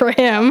been made for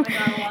him.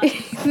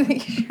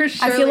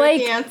 I feel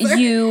like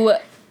you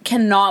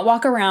cannot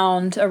walk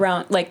around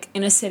like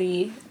in a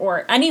city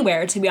or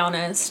anywhere, to be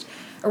honest,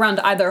 around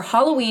either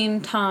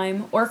Halloween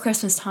time or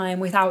Christmas time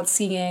without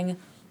seeing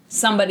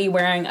somebody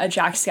wearing a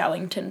Jack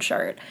Skellington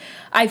shirt.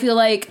 I feel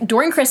like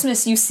during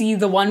Christmas you see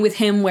the one with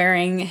him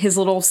wearing his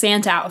little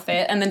Santa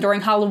outfit, and then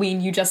during Halloween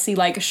you just see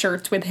like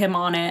shirts with him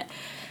on it.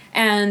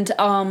 And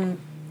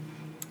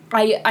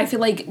I feel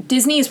like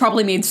Disney has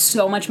probably made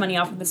so much money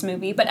off of this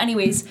movie. But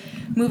anyways,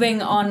 moving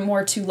on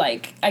more to,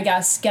 like, I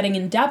guess, getting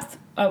in depth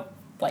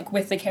like,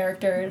 with the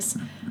characters.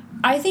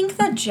 I think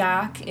that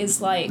Jack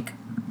is, like,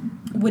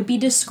 would be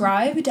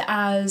described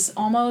as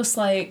almost,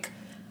 like,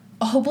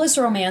 a hopeless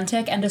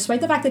romantic. And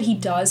despite the fact that he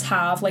does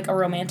have, like, a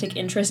romantic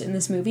interest in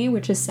this movie,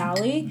 which is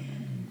Sally,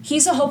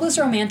 he's a hopeless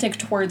romantic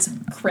towards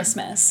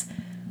Christmas.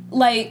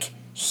 Like,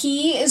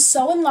 he is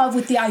so in love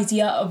with the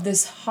idea of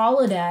this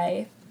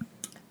holiday,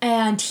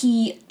 and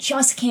he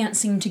just can't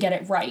seem to get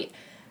it right.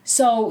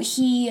 So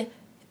he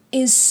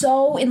is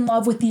so in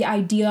love with the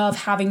idea of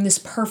having this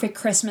perfect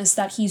Christmas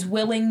that he's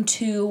willing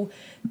to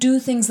do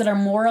things that are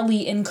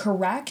morally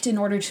incorrect in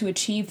order to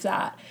achieve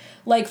that.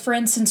 Like, for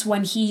instance,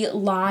 when he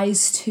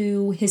lies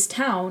to his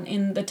town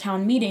in the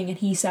town meeting and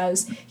he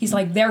says, he's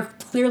like, they're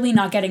clearly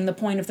not getting the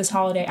point of this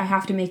holiday, I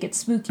have to make it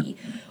spooky.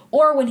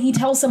 Or when he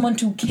tells someone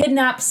to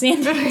kidnap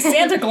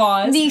Santa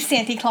Claus. The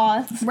Santa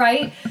Claus.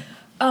 Right?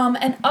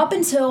 And up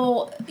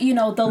until,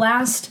 the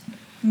last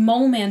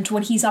moment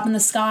when he's up in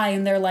the sky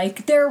and they're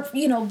like, they're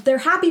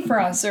happy for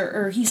us,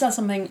 or he says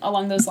something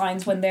along those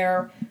lines when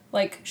they're,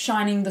 like,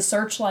 shining the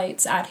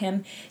searchlights at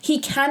him, he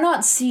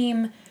cannot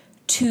seem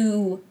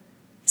to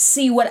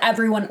see what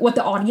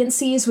the audience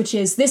sees, which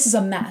is, this is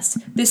a mess.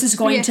 This is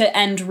going to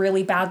end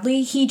really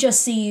badly. He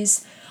just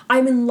sees,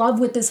 I'm in love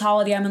with this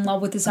holiday, I'm in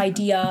love with this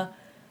idea.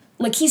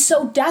 Like, he's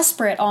so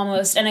desperate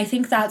almost, and I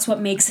think that's what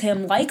makes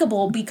him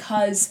likable,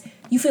 because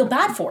you feel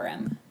bad for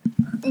him.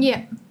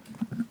 Yeah.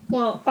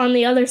 Well, on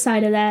the other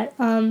side of that,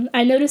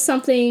 I noticed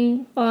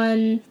something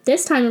on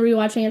this time of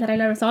rewatching it that I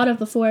never thought of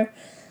before.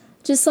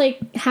 Just,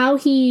 like, how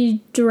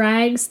he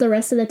drags the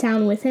rest of the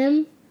town with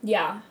him.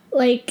 Yeah.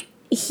 Like,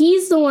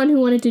 he's the one who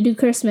wanted to do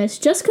Christmas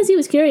just because he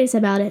was curious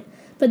about it.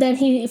 But then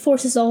he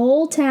forces the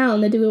whole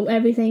town to do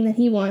everything that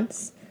he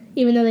wants,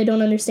 even though they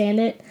don't understand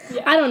it.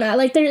 Yeah. I don't know.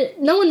 Like,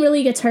 no one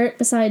really gets hurt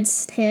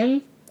besides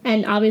him.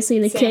 And obviously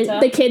the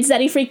kids that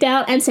he freaked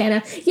out, and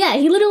Santa. Yeah,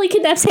 he literally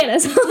kidnapped Santa.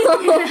 So.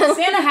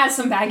 Santa has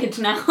some baggage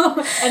now,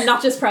 and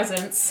not just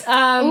presents.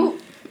 Yeah,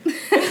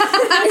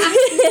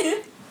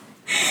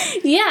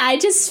 I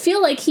just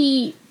feel like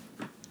he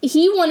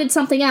wanted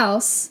something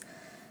else.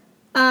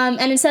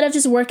 And instead of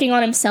just working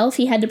on himself,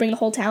 he had to bring the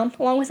whole town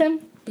along with him.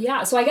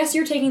 Yeah, so I guess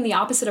you're taking the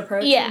opposite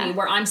approach to me,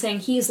 where I'm saying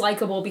he's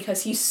likable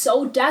because he's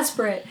so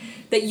desperate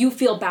that you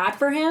feel bad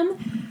for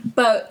him.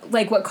 But,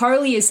 like, what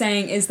Carly is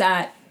saying is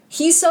that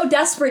he's so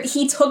desperate,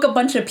 he took a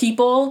bunch of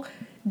people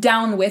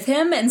down with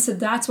him, and so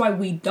that's why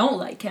we don't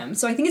like him.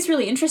 So I think it's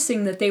really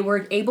interesting that they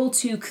were able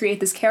to create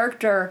this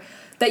character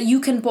that you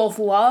can both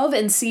love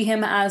and see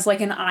him as,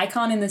 like, an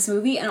icon in this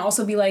movie, and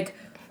also be like,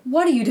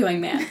 what are you doing,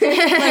 man?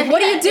 Like,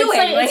 what are you doing?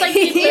 It's like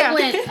the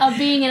equivalent of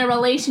being in a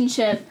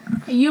relationship,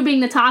 you being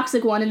the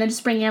toxic one, and then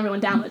just bringing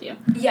everyone down with you.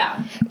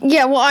 Yeah.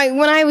 Yeah, well,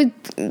 when I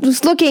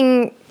was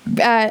looking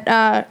at,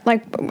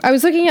 I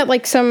was looking at,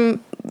 like,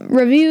 some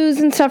reviews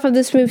and stuff of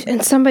this movie,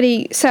 and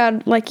somebody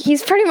said, like,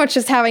 he's pretty much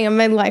just having a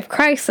midlife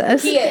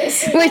crisis. He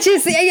is. Which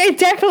is, it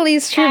definitely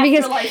is true.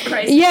 Afterlife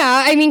crisis.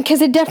 Yeah, I mean,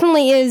 because it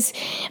definitely is,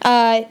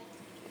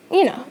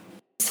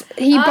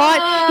 he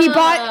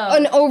bought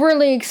an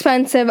overly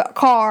expensive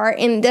car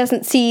and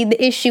doesn't see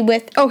the issue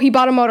with, he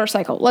bought a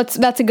motorcycle.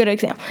 That's a good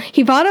example.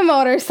 He bought a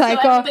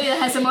motorcycle. So everybody that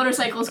has a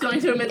motorcycle is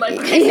going through a midlife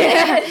crisis.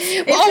 Yeah.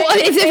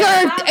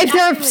 If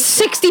they're a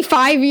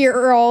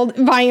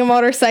 65-year-old buying a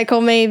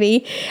motorcycle,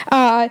 maybe,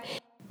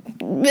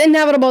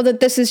 inevitable that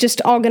this is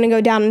just all going to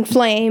go down in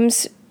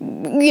flames,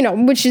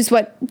 which is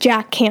what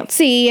Jack can't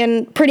see.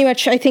 And pretty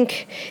much I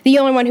think the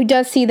only one who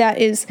does see that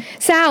is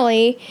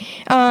Sally.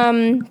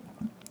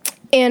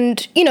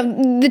 And, you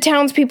know, the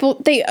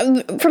townspeople, they,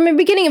 from the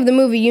beginning of the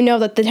movie, you know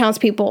that the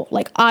townspeople,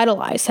 like,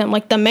 idolize him.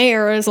 Like, the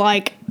mayor is,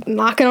 like,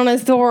 knocking on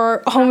his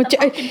door.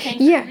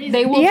 Yeah.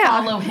 They will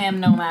follow him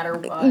no matter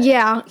what.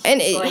 Yeah.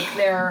 And it's like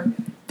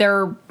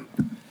their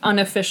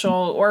unofficial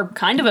or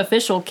kind of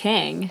official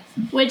king.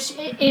 Which,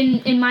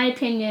 in my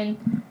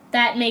opinion,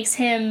 that makes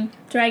him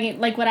dragging,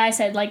 like what I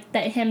said, like,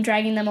 that him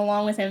dragging them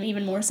along with him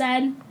even more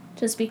sad.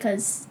 Just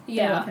because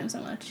they love him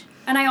so much.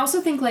 And I also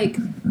think, like,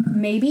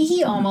 maybe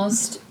he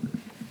almost...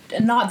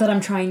 Not that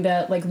I'm trying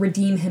to, like,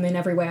 redeem him in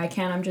every way I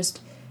can. I'm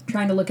just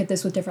trying to look at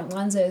this with different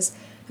lenses.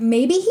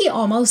 Maybe he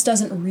almost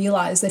doesn't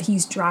realize that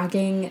he's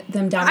dragging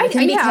them down with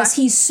him because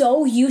he's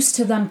so used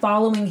to them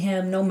following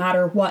him no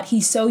matter what.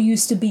 He's so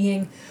used to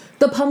being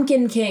the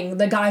Pumpkin King,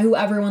 the guy who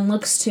everyone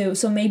looks to.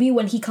 So maybe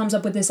when he comes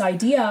up with this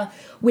idea,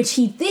 which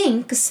he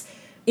thinks,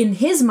 in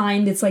his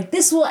mind, it's like,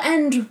 this will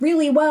end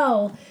really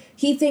well.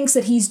 He thinks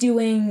that he's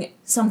doing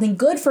something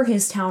good for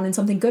his town and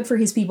something good for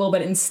his people,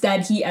 but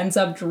instead he ends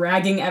up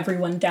dragging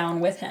everyone down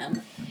with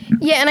him.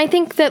 Yeah, and I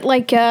think that,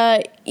 like,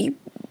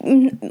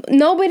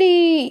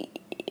 nobody...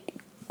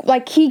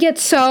 Like, he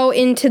gets so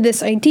into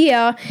this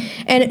idea,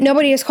 and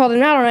nobody has called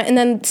him out on it, and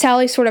then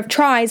Sally sort of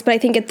tries, but I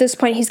think at this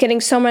point he's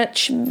getting so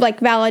much, like,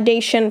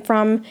 validation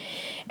from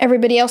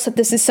everybody else that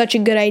this is such a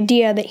good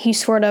idea that he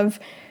sort of,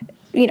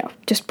 you know,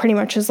 just pretty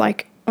much is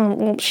like, oh,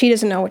 well, she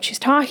doesn't know what she's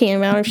talking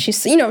about. If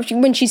she's, you know,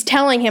 when she's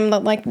telling him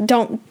that, like,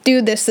 don't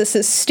do this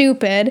is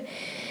stupid.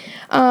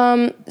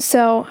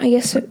 So I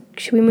guess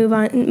should we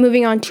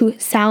moving on to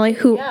Sally,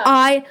 who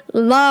I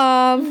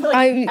love.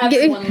 Like,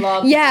 everyone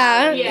loves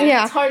Sally.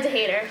 Yeah. It's hard to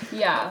hate her.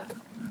 Yeah.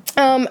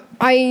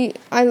 I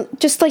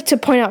just like to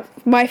point out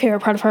my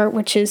favorite part of her,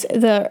 which is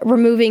the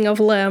removing of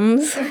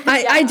limbs.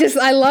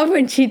 I love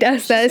when she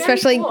does that,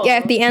 especially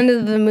at the end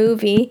of the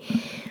movie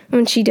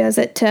when she does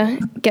it to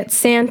get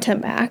Santa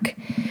back.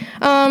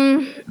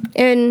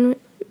 And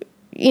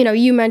you know,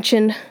 you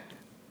mentioned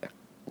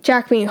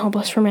Jack being a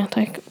hopeless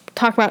romantic.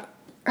 Talk about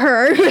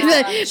her,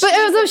 but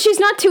although she's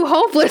not too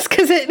hopeless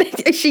because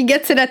she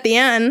gets it at the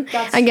end,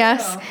 I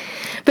guess. True.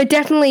 But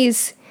definitely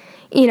is,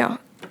 you know,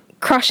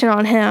 crushing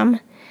on him.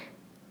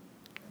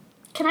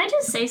 Can I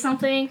just say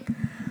something?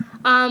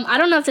 I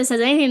don't know if this has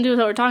anything to do with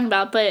what we're talking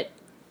about, but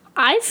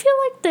I feel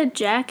like the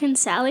Jack and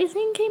Sally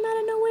thing came out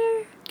of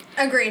nowhere.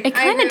 Agreed. It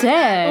kind of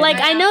did.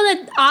 Like, I know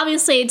that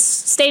obviously it's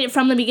stated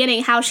from the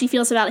beginning how she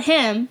feels about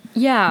him.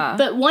 Yeah.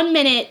 But 1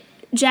 minute,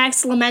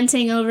 Jack's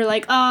lamenting over,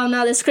 like, oh,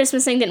 no, this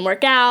Christmas thing didn't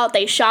work out.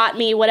 They shot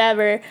me,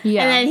 whatever.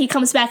 Yeah. And then he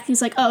comes back and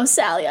he's like, oh,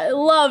 Sally, I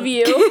love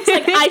you. It's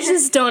like, I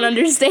just don't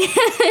understand.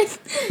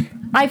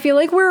 I feel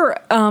like we're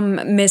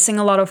missing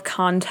a lot of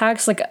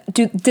context. Like,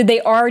 did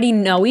they already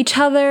know each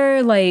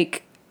other?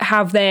 Like,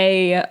 have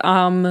they...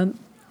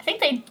 I think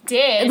they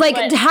did.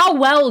 Like, how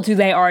well do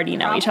they already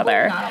know each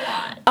other? Not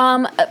a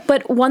lot.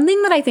 But one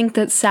thing that I think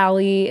that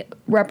Sally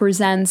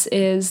represents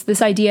is this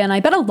idea, and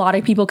I bet a lot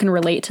of people can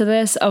relate to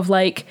this, of,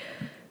 like,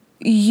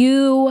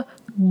 you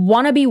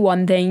want to be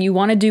one thing, you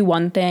want to do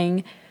one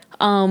thing,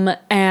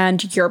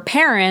 and your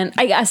parent,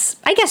 I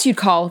guess you'd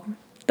call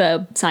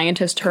the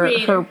scientist her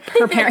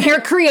parent, her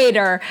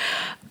creator,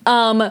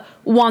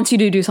 wants you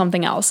to do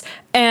something else.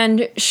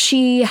 And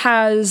she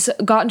has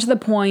gotten to the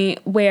point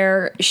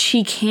where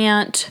she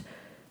can't,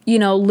 you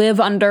know,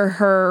 live under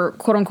her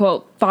quote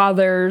unquote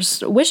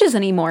father's wishes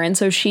anymore. And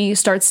so she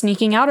starts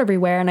sneaking out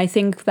everywhere. And I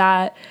think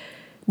that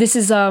this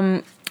is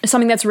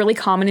something that's really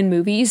common in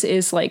movies,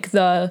 is like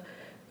the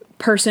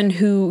person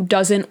who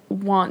doesn't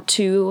want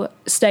to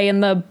stay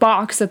in the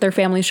box that their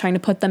family's trying to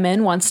put them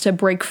in wants to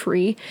break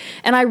free.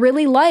 And I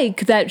really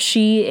like that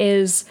she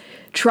is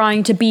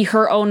trying to be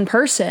her own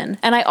person.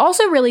 And I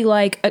also really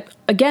like,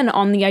 again,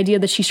 on the idea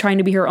that she's trying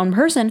to be her own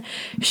person,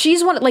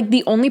 she's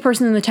the only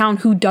person in the town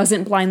who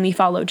doesn't blindly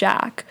follow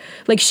Jack.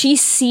 Like, she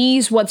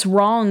sees what's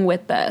wrong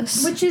with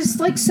this. Which is,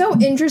 like, so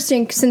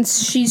interesting,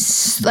 since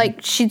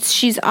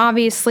she's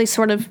obviously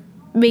sort of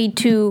made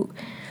to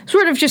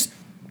sort of just,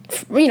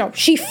 you know,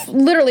 she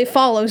literally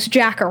follows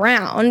Jack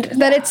around. Yeah.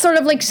 That it's sort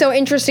of, like, so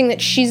interesting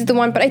that she's the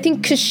one. But I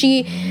think because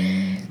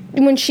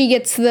when she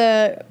gets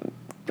the,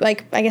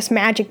 like, I guess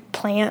magic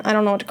plant, I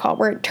don't know what to call it,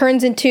 where it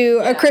turns into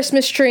a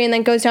Christmas tree and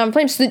then goes down in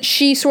flames, so that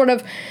she sort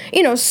of,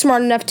 you know,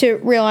 smart enough to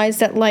realize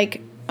that,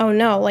 like, oh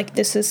no, like,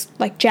 this is,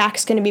 like,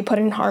 Jack's going to be put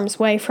in harm's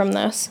way from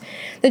this.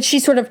 That she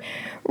sort of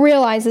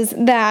realizes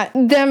that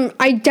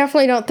I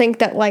definitely don't think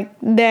that, like,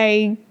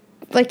 they...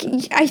 Like,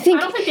 I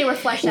don't think they were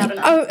fleshed out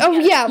enough.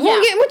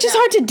 Which is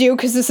hard to do,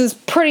 because this is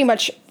pretty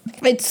much,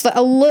 it's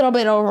a little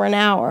bit over an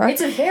hour.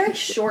 It's a very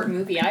short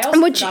movie.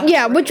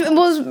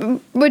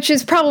 Which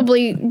is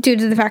probably due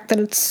to the fact that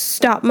it's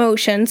stop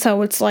motion,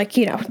 so it's like,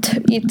 you know,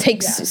 it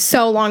takes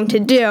so long to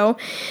do.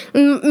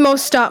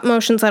 Most stop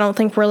motions, I don't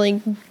think, really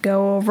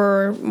go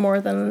over more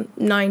than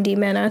 90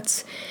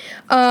 minutes.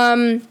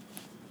 And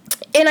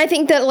I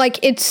think that, like,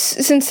 it's,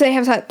 since they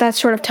have that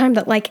sort of time,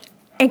 that, like,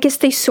 I guess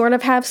they sort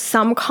of have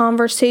some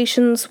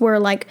conversations where,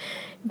 like,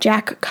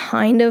 Jack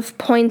kind of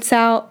points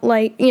out,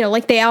 like, you know,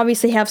 like, they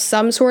obviously have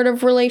some sort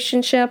of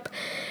relationship,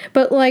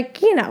 But,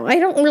 like, you know, I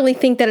don't really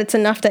think that it's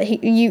enough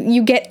that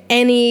you get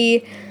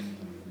any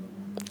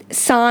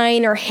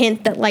sign or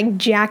hint that, like,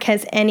 Jack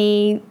has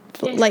any,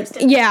 like,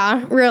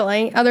 yeah,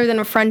 really, other than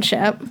a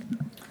friendship.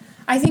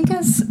 I think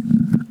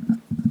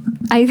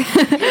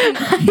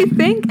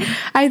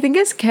I think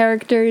as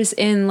characters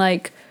in,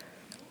 like,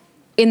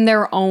 in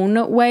their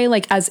own way,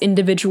 like, as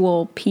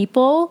individual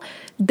people,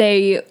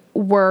 they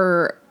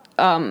were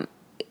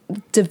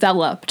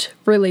developed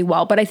really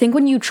well. But I think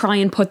when you try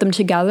and put them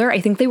together, I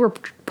think they were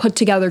put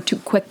together too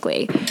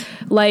quickly.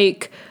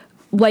 Like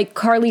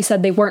Carly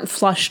said, they weren't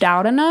flushed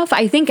out enough.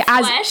 I think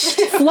flushed.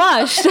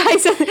 I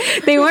said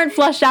they weren't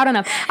flushed out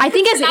enough. I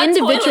think as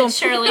individual.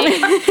 Shirley.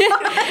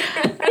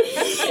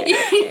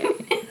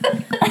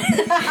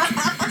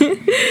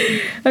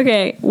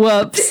 Okay,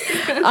 whoops.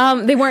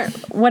 They weren't.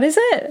 What is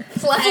it?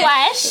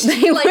 Flesh.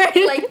 They like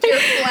your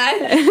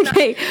flesh.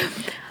 Okay.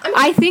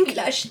 I think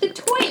flush the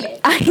toilet.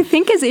 I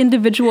think as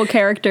individual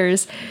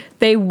characters,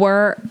 they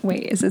were.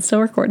 Wait, is it still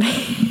recording?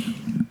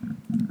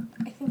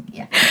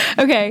 Yeah.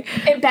 Okay.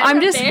 I'm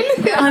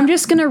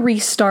just gonna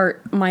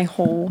restart my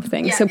whole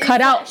thing. Yeah, so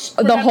cut out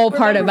the whole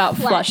part about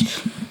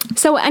flush.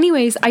 So,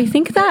 anyways, I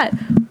think that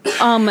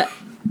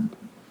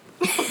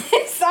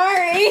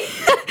Sorry.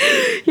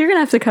 you're gonna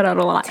have to cut out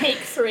a lot. Take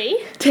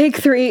 3. Take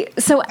 3.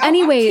 So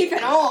anyway, I'm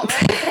keeping all of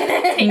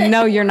it.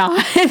 no, you're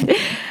not.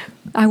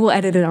 I will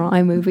edit it on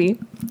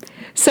iMovie.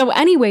 So,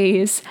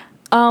 anyways,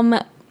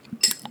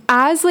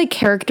 as like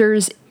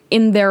characters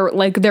in their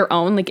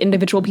own like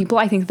individual people,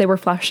 I think they were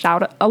fleshed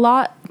out a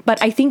lot.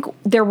 But I think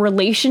their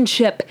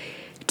relationship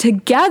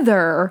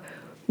together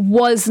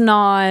was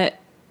not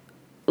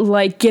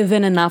like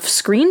given enough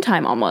screen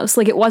time almost.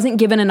 Like it wasn't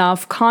given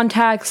enough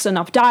context,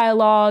 enough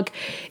dialogue.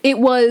 It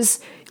was,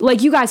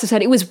 like you guys have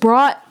said, it was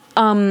brought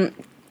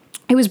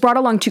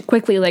along too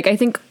quickly. Like I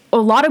think a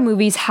lot of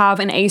movies have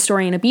an A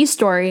story and a B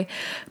story,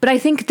 but I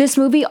think this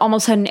movie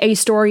almost had an A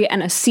story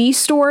and a C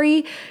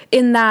story,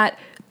 in that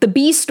the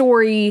B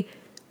story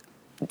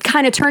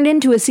kind of turned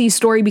into a C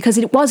story because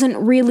it wasn't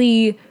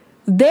really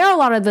there a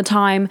lot of the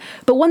time.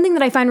 But one thing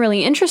that I find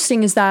really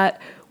interesting is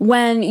that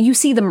when you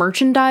see the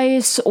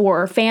merchandise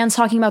or fans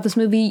talking about this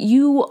movie,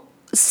 you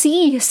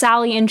see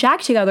Sally and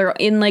Jack together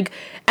in like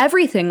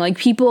everything. Like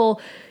people,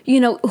 you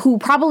know, who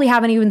probably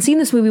haven't even seen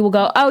this movie will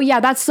go, oh yeah,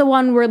 that's the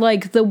one where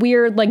like the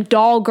weird like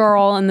doll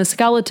girl and the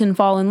skeleton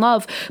fall in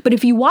love. But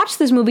if you watch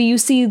this movie, you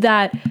see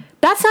that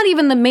that's not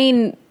even the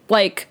main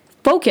like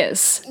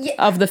focus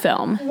of the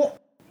film. Well,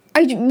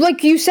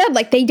 like you said,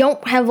 like they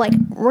don't have like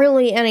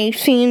really any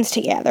scenes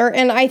together,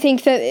 and I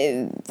think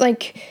that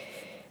like,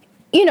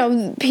 you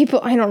know, people,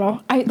 I don't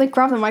know, I like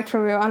grabbed the mic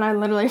from you and I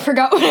literally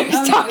forgot what I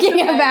was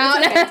talking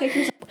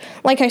about.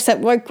 Like I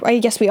said, like I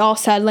guess we all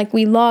said, like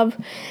we love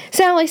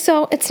Sally,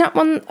 so it's not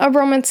a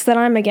romance that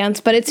I'm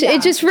against, but it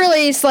just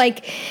really is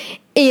like,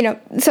 you know,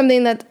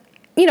 something that,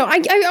 you know,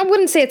 I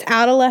wouldn't say it's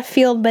out of left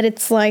field, but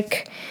it's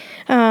like,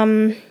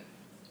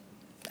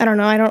 I don't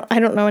know. I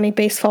don't know any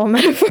baseball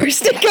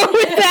metaphors to go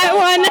with that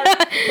one.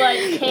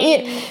 Like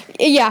came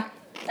yeah.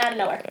 out of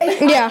nowhere.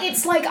 Yeah.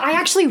 It's like I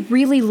actually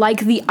really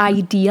like the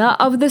idea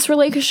of this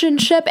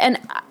relationship, and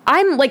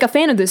I'm like a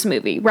fan of this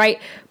movie, right?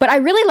 But I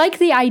really like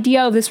the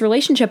idea of this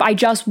relationship. I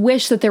just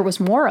wish that there was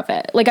more of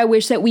it. Like I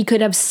wish that we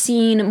could have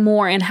seen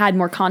more and had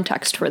more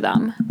context for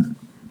them.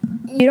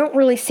 You don't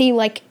really see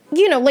like,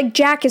 you know, like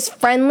Jack is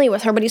friendly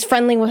with her, but he's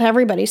friendly with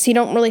everybody. So you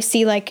don't really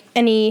see like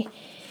any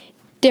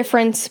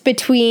difference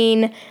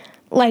between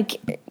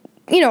like,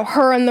 you know,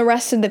 her and the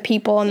rest of the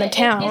people in the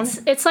town.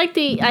 It's like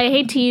I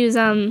hate to use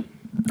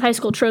high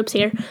school tropes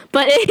here,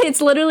 but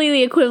it's literally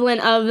the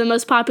equivalent of the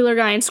most popular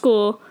guy in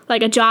school,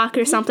 like a jock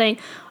or something,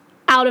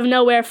 out of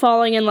nowhere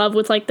falling in love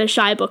with like the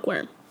shy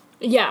bookworm.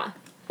 Yeah.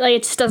 Like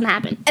it just doesn't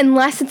happen.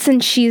 Unless it's in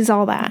She's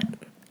All That.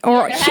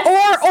 Or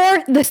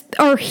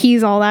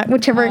He's All That,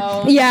 whichever.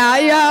 Oh,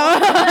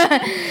 yeah.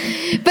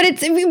 But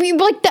it's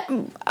like that,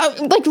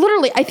 like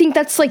literally, I think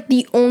that's like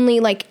the only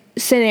like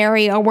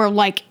scenario where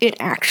like it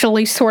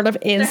actually sort of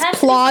is there has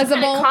plausible.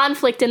 To be some kind of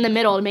conflict in the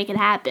middle to make it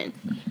happen.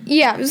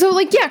 Yeah. So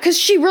like, yeah, because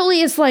she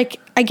really is like,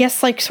 I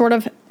guess like sort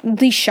of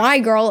the shy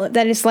girl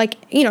that is like,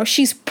 you know,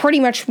 she's pretty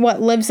much what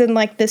lives in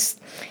like this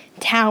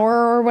tower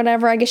or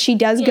whatever. I guess she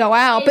does go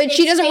out, but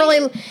she doesn't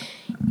really.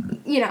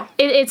 You know,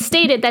 it's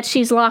stated that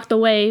she's locked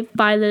away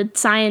by the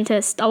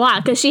scientist a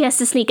lot because she has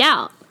to sneak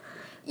out.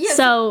 Yeah,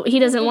 so he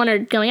doesn't want her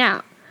going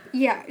out.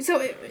 Yeah,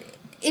 so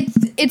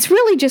it's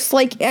really just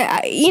like,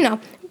 you know,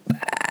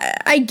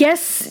 I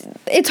guess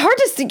it's hard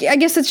to. I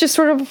guess it's just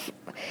sort of.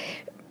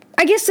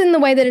 I guess in the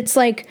way that it's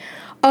like,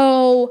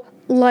 oh,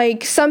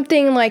 like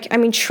something like, I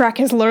mean, Shrek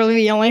is literally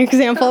the only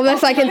example of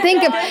this I can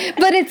think of.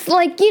 But it's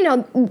like, you know,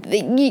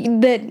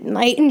 the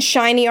knight in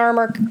shiny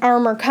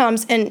armor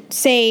comes and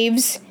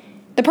saves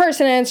the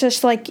person, and it's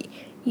just like,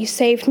 you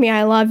saved me,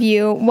 I love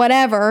you,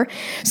 whatever.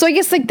 So I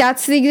guess like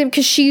that's the example,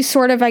 because she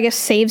sort of, I guess,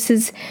 saves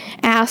his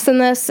ass in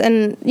this,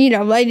 and you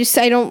know,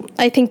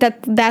 I think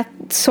that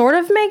sort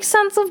of makes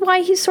sense of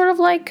why he's sort of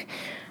like,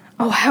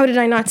 oh, how did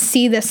I not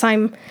see this?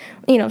 I'm,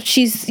 you know,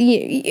 she's,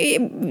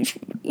 you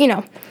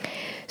know,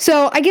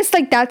 So I guess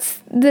like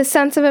that's the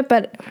sense of it,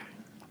 but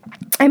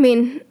I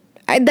mean,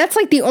 that's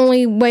like the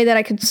only way that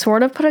I could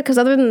sort of put it, because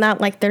other than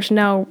that, like there's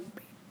not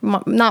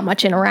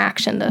much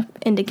interaction to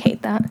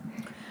indicate that.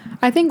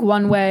 I think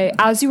one way,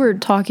 as you were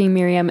talking,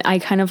 Miriam, I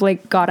kind of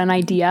like got an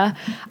idea.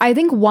 I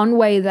think one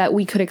way that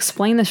we could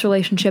explain this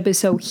relationship is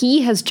so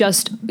he has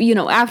just,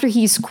 after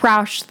he's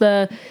crashed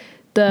the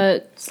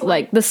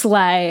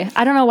sleigh.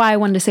 I don't know why I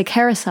wanted to say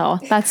carousel.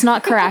 That's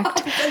not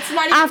correct. That's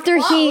not even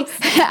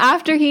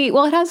after he,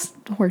 well, it has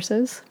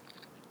horses.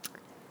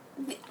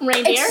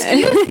 Reindeer.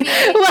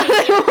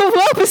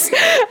 Whoops.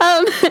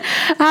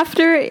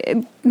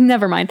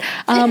 Never mind.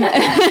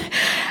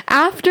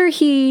 After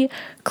he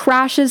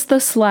crashes the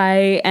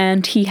sleigh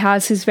and he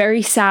has his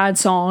very sad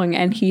song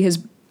and he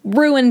has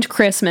ruined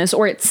Christmas,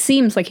 or it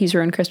seems like he's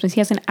ruined Christmas. He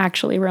hasn't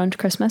actually ruined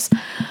Christmas.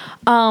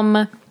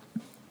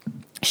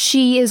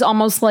 She is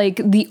almost like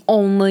the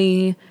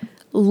only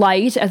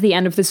light at the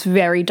end of this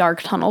very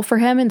dark tunnel for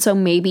him. And so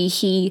maybe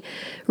he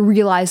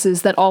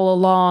realizes that all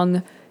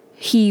along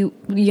he,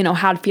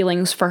 had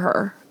feelings for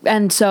her.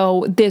 And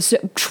so this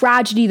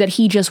tragedy that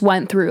he just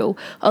went through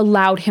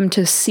allowed him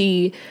to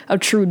see a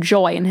true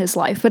joy in his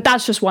life. But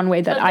that's just one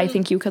way that I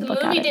think you could look at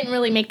it. The movie didn't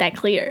really make that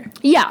clear.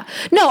 Yeah.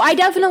 No, I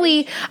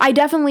definitely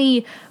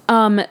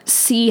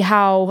see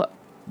how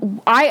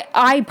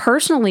I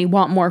personally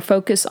want more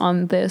focus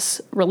on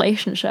this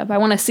relationship. I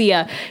want to see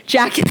a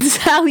Jack and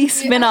Sally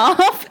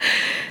spinoff.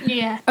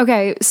 Yeah.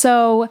 Okay,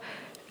 so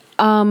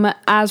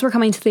as we're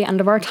coming to the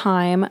end of our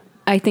time,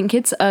 I think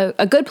it's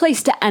a good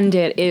place to end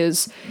it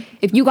is,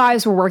 if you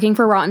guys were working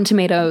for Rotten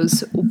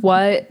Tomatoes,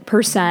 what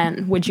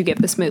 % would you give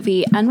this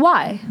movie and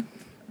why?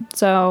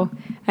 So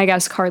I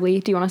guess, Carly,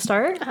 do you want to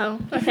start? Oh,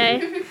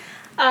 okay.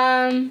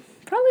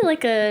 Probably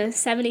like a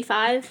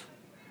 75.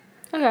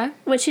 Okay.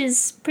 Which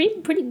is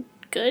pretty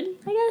good,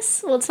 I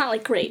guess. Well, it's not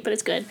like great, but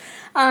it's good.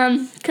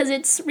 Because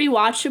it's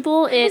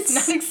rewatchable. I was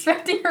not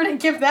expecting her to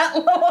give that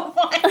low a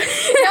line.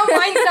 No,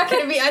 mine's not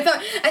gonna be. I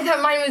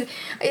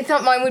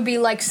thought mine would be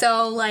like,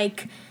 so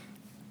like,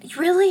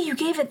 really, you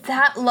gave it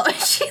that low?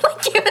 She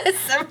like gave it a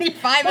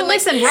 75. Well,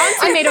 listen,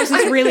 Rotten Tomatoes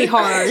is really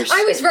harsh.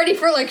 I was ready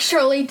for like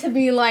Shirley to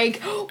be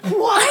like, what? No,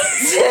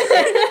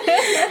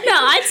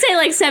 I'd say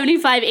like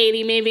 75,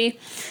 80 maybe,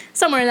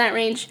 somewhere in that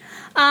range.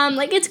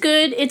 Like, it's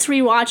good, it's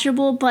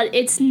rewatchable, but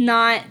it's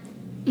not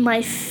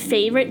my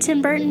favorite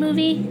Tim Burton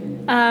movie.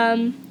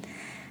 And,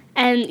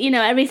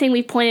 everything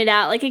we pointed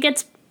out, like, it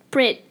gets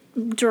pretty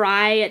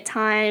dry at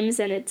times,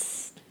 and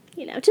it's,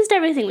 just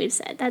everything we've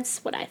said.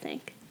 That's what I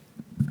think.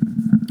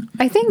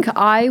 I think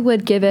I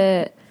would give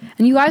it,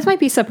 and you guys might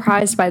be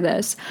surprised by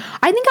this,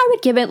 I think I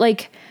would give it,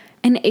 like,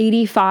 an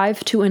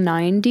 85 to a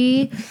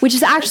 90, which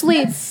is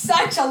actually That's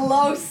such a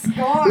low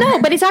score. No,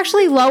 but it's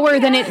actually lower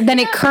than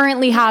it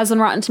currently has on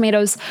Rotten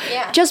Tomatoes.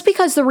 Yeah. Just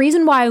because the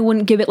reason why I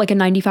wouldn't give it like a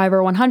 95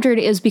 or 100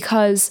 is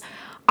because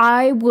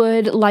I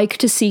would like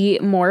to see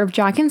more of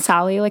Jack and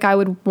Sally. Like I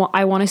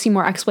want to see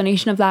more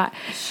explanation of that.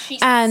 She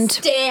stands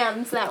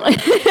that one.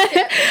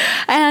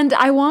 And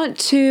I want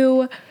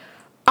to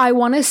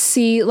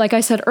see, like I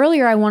said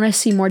earlier, I want to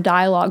see more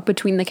dialogue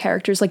between the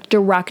characters, like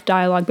direct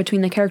dialogue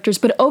between the characters.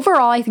 But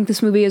overall, I think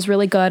this movie is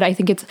really good. I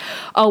think it's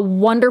a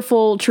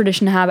wonderful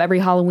tradition to have every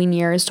Halloween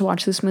year is to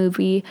watch this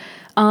movie.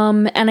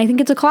 And I think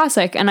it's a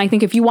classic. And I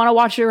think if you want to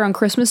watch it around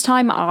Christmas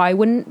time, I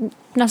wouldn't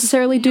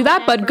necessarily do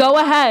that, but go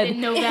ahead.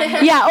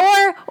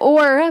 Yeah,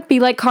 or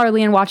be like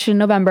Carly and watch it in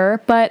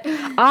November. But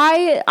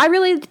I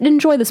really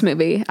enjoy this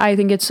movie. I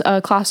think it's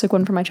a classic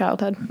one from my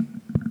childhood.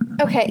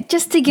 Okay,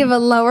 just to give a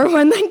lower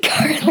one than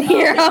Carly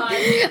here,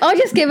 I'll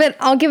give it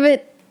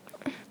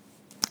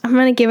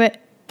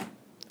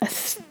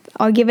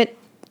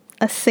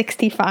a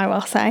 65,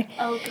 I'll say.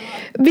 Oh,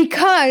 God.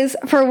 Because,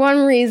 for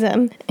one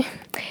reason,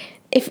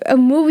 if a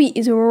movie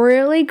is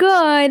really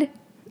good,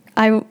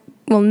 I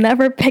will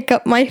never pick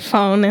up my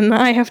phone, and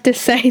I have to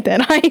say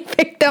that I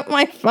picked up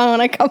my phone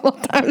a couple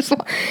times.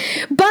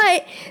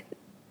 But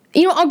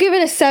I'll give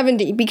it a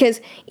 70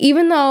 because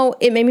even though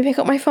it made me pick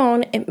up my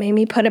phone, it made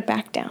me put it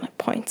back down at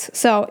points.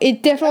 So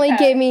it definitely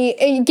gave me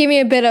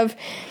a bit of,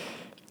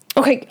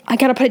 okay, I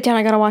gotta put it down.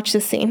 I gotta watch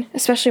this scene,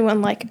 especially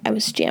when like I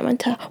was jamming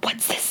to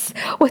what's this?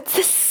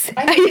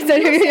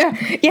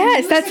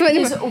 Yes, that's what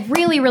is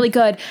really, really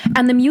good.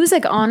 And the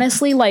music,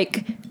 honestly,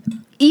 like,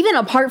 even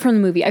apart from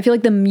the movie, I feel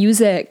like the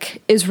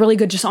music is really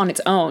good just on its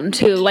own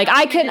too. Like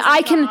I can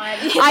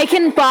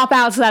bop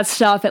out to that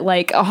stuff at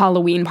like a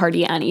Halloween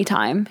party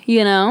anytime,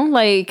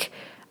 Like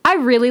I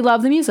really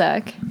love the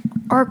music.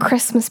 Or a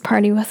Christmas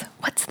party with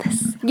what's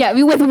this? Yeah,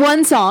 with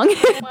one song.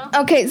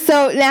 Okay,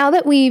 so now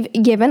that we've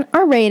given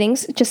our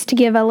ratings, just to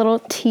give a little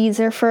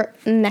teaser for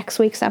next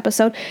week's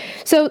episode.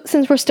 So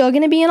since we're still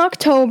going to be in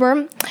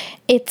October,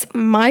 it's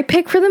my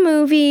pick for the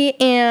movie,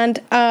 and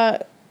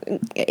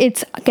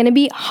it's going to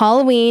be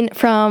Halloween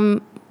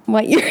from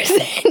what year is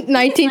it?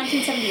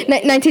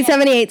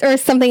 1978 or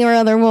something or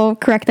other. We'll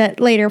correct that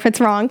later if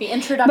it's wrong. The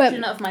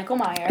introduction of Michael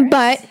Myers.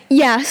 But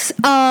yes,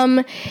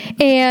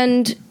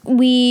 and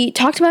we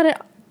talked about it,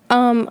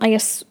 I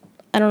guess,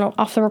 I don't know,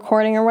 off the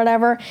recording or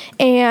whatever.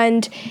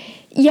 And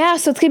Yeah,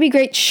 so it's gonna be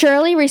great.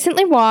 Shirley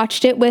recently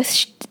watched it with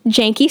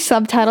janky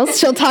subtitles.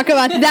 She'll talk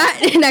about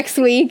that next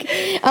week.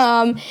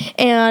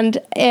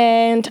 And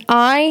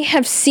I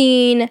have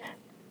seen.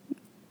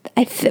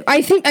 I think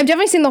I've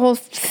definitely seen the whole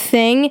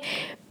thing,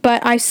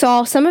 but I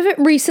saw some of it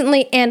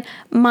recently, and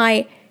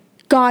my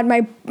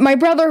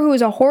brother, who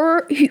is a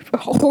horror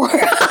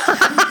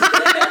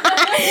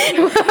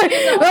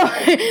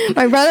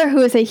my brother,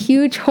 who is a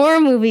huge horror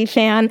movie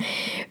fan,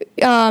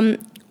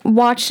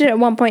 watched it at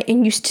one point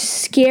and used to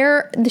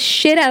scare the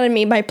shit out of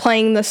me by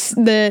playing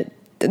the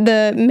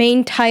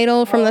main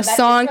title from the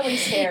song. Really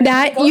scary.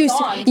 That used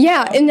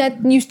and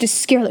that used to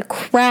scare the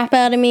crap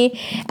out of me.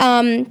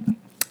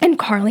 And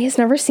Carly has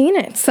never seen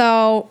it,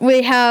 so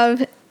we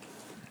have.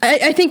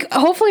 I think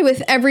hopefully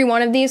with every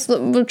one of these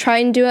we'll try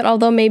and do it.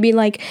 Although maybe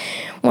like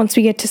once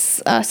we get to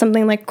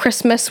something like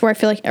Christmas, where I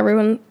feel like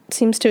everyone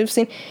seems to have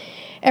seen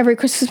every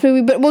Christmas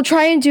movie, but we'll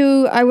try and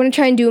do. I want to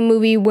try and do a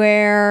movie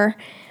where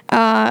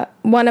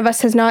one of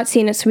us has not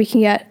seen it, so we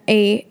can get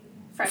a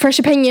fresh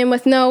opinion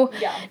with no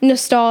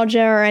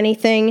nostalgia or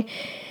anything.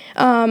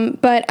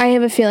 But I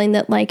have a feeling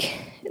that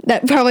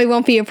that probably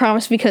won't be a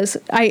promise, because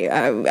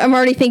I'm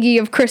already thinking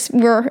of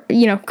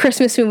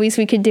Christmas movies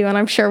we could do, and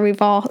I'm sure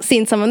we've all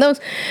seen some of those.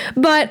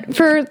 But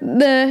for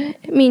the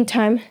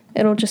meantime,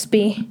 it'll just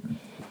be,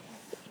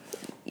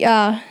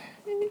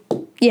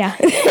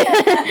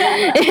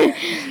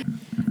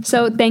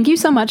 So thank you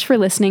so much for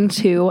listening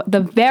to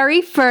the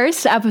very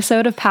first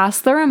episode of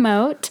Pass the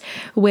Remote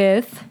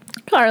with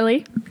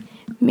Carly,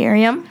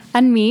 Miriam,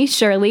 and me,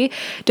 Shirley.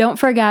 Don't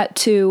forget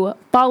to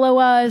follow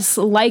us,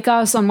 like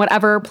us on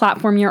whatever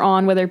platform you're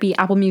on, whether it be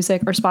Apple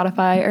Music or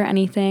Spotify or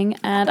anything.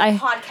 And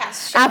Apple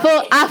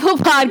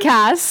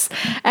Podcasts.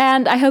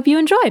 And I hope you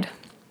enjoyed.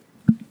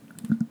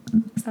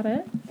 Is that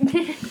it?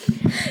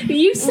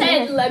 you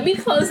said let me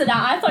close it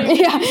out. I thought you were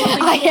doing something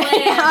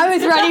I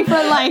was ready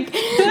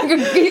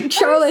for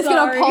Charlotte's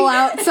gonna pull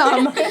out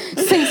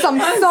sing some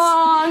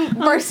song,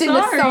 burst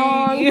into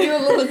song, do a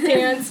little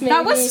dance. Maybe.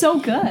 That was so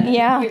good.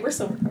 Yeah. Wait, we're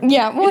so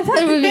Yeah, well,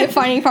 that would be the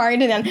funny part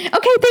to the end.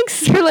 Okay,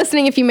 thanks for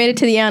listening. If you made it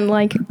to the end,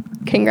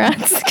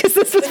 congrats, because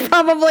this was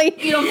probably...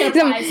 You don't get a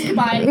prize.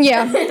 Goodbye.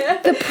 Yeah.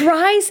 The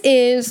prize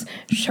is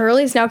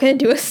Shirley's now going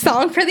to do a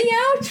song for the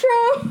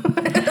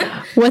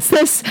outro. What's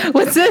this?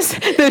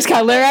 There's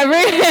color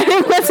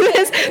everywhere. What's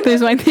this?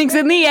 There's white things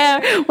in the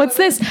air. What's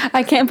this?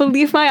 I can't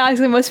believe my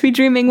eyes. I must be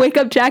dreaming. Wake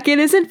up, Jack. It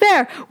isn't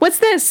fair. What's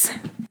this?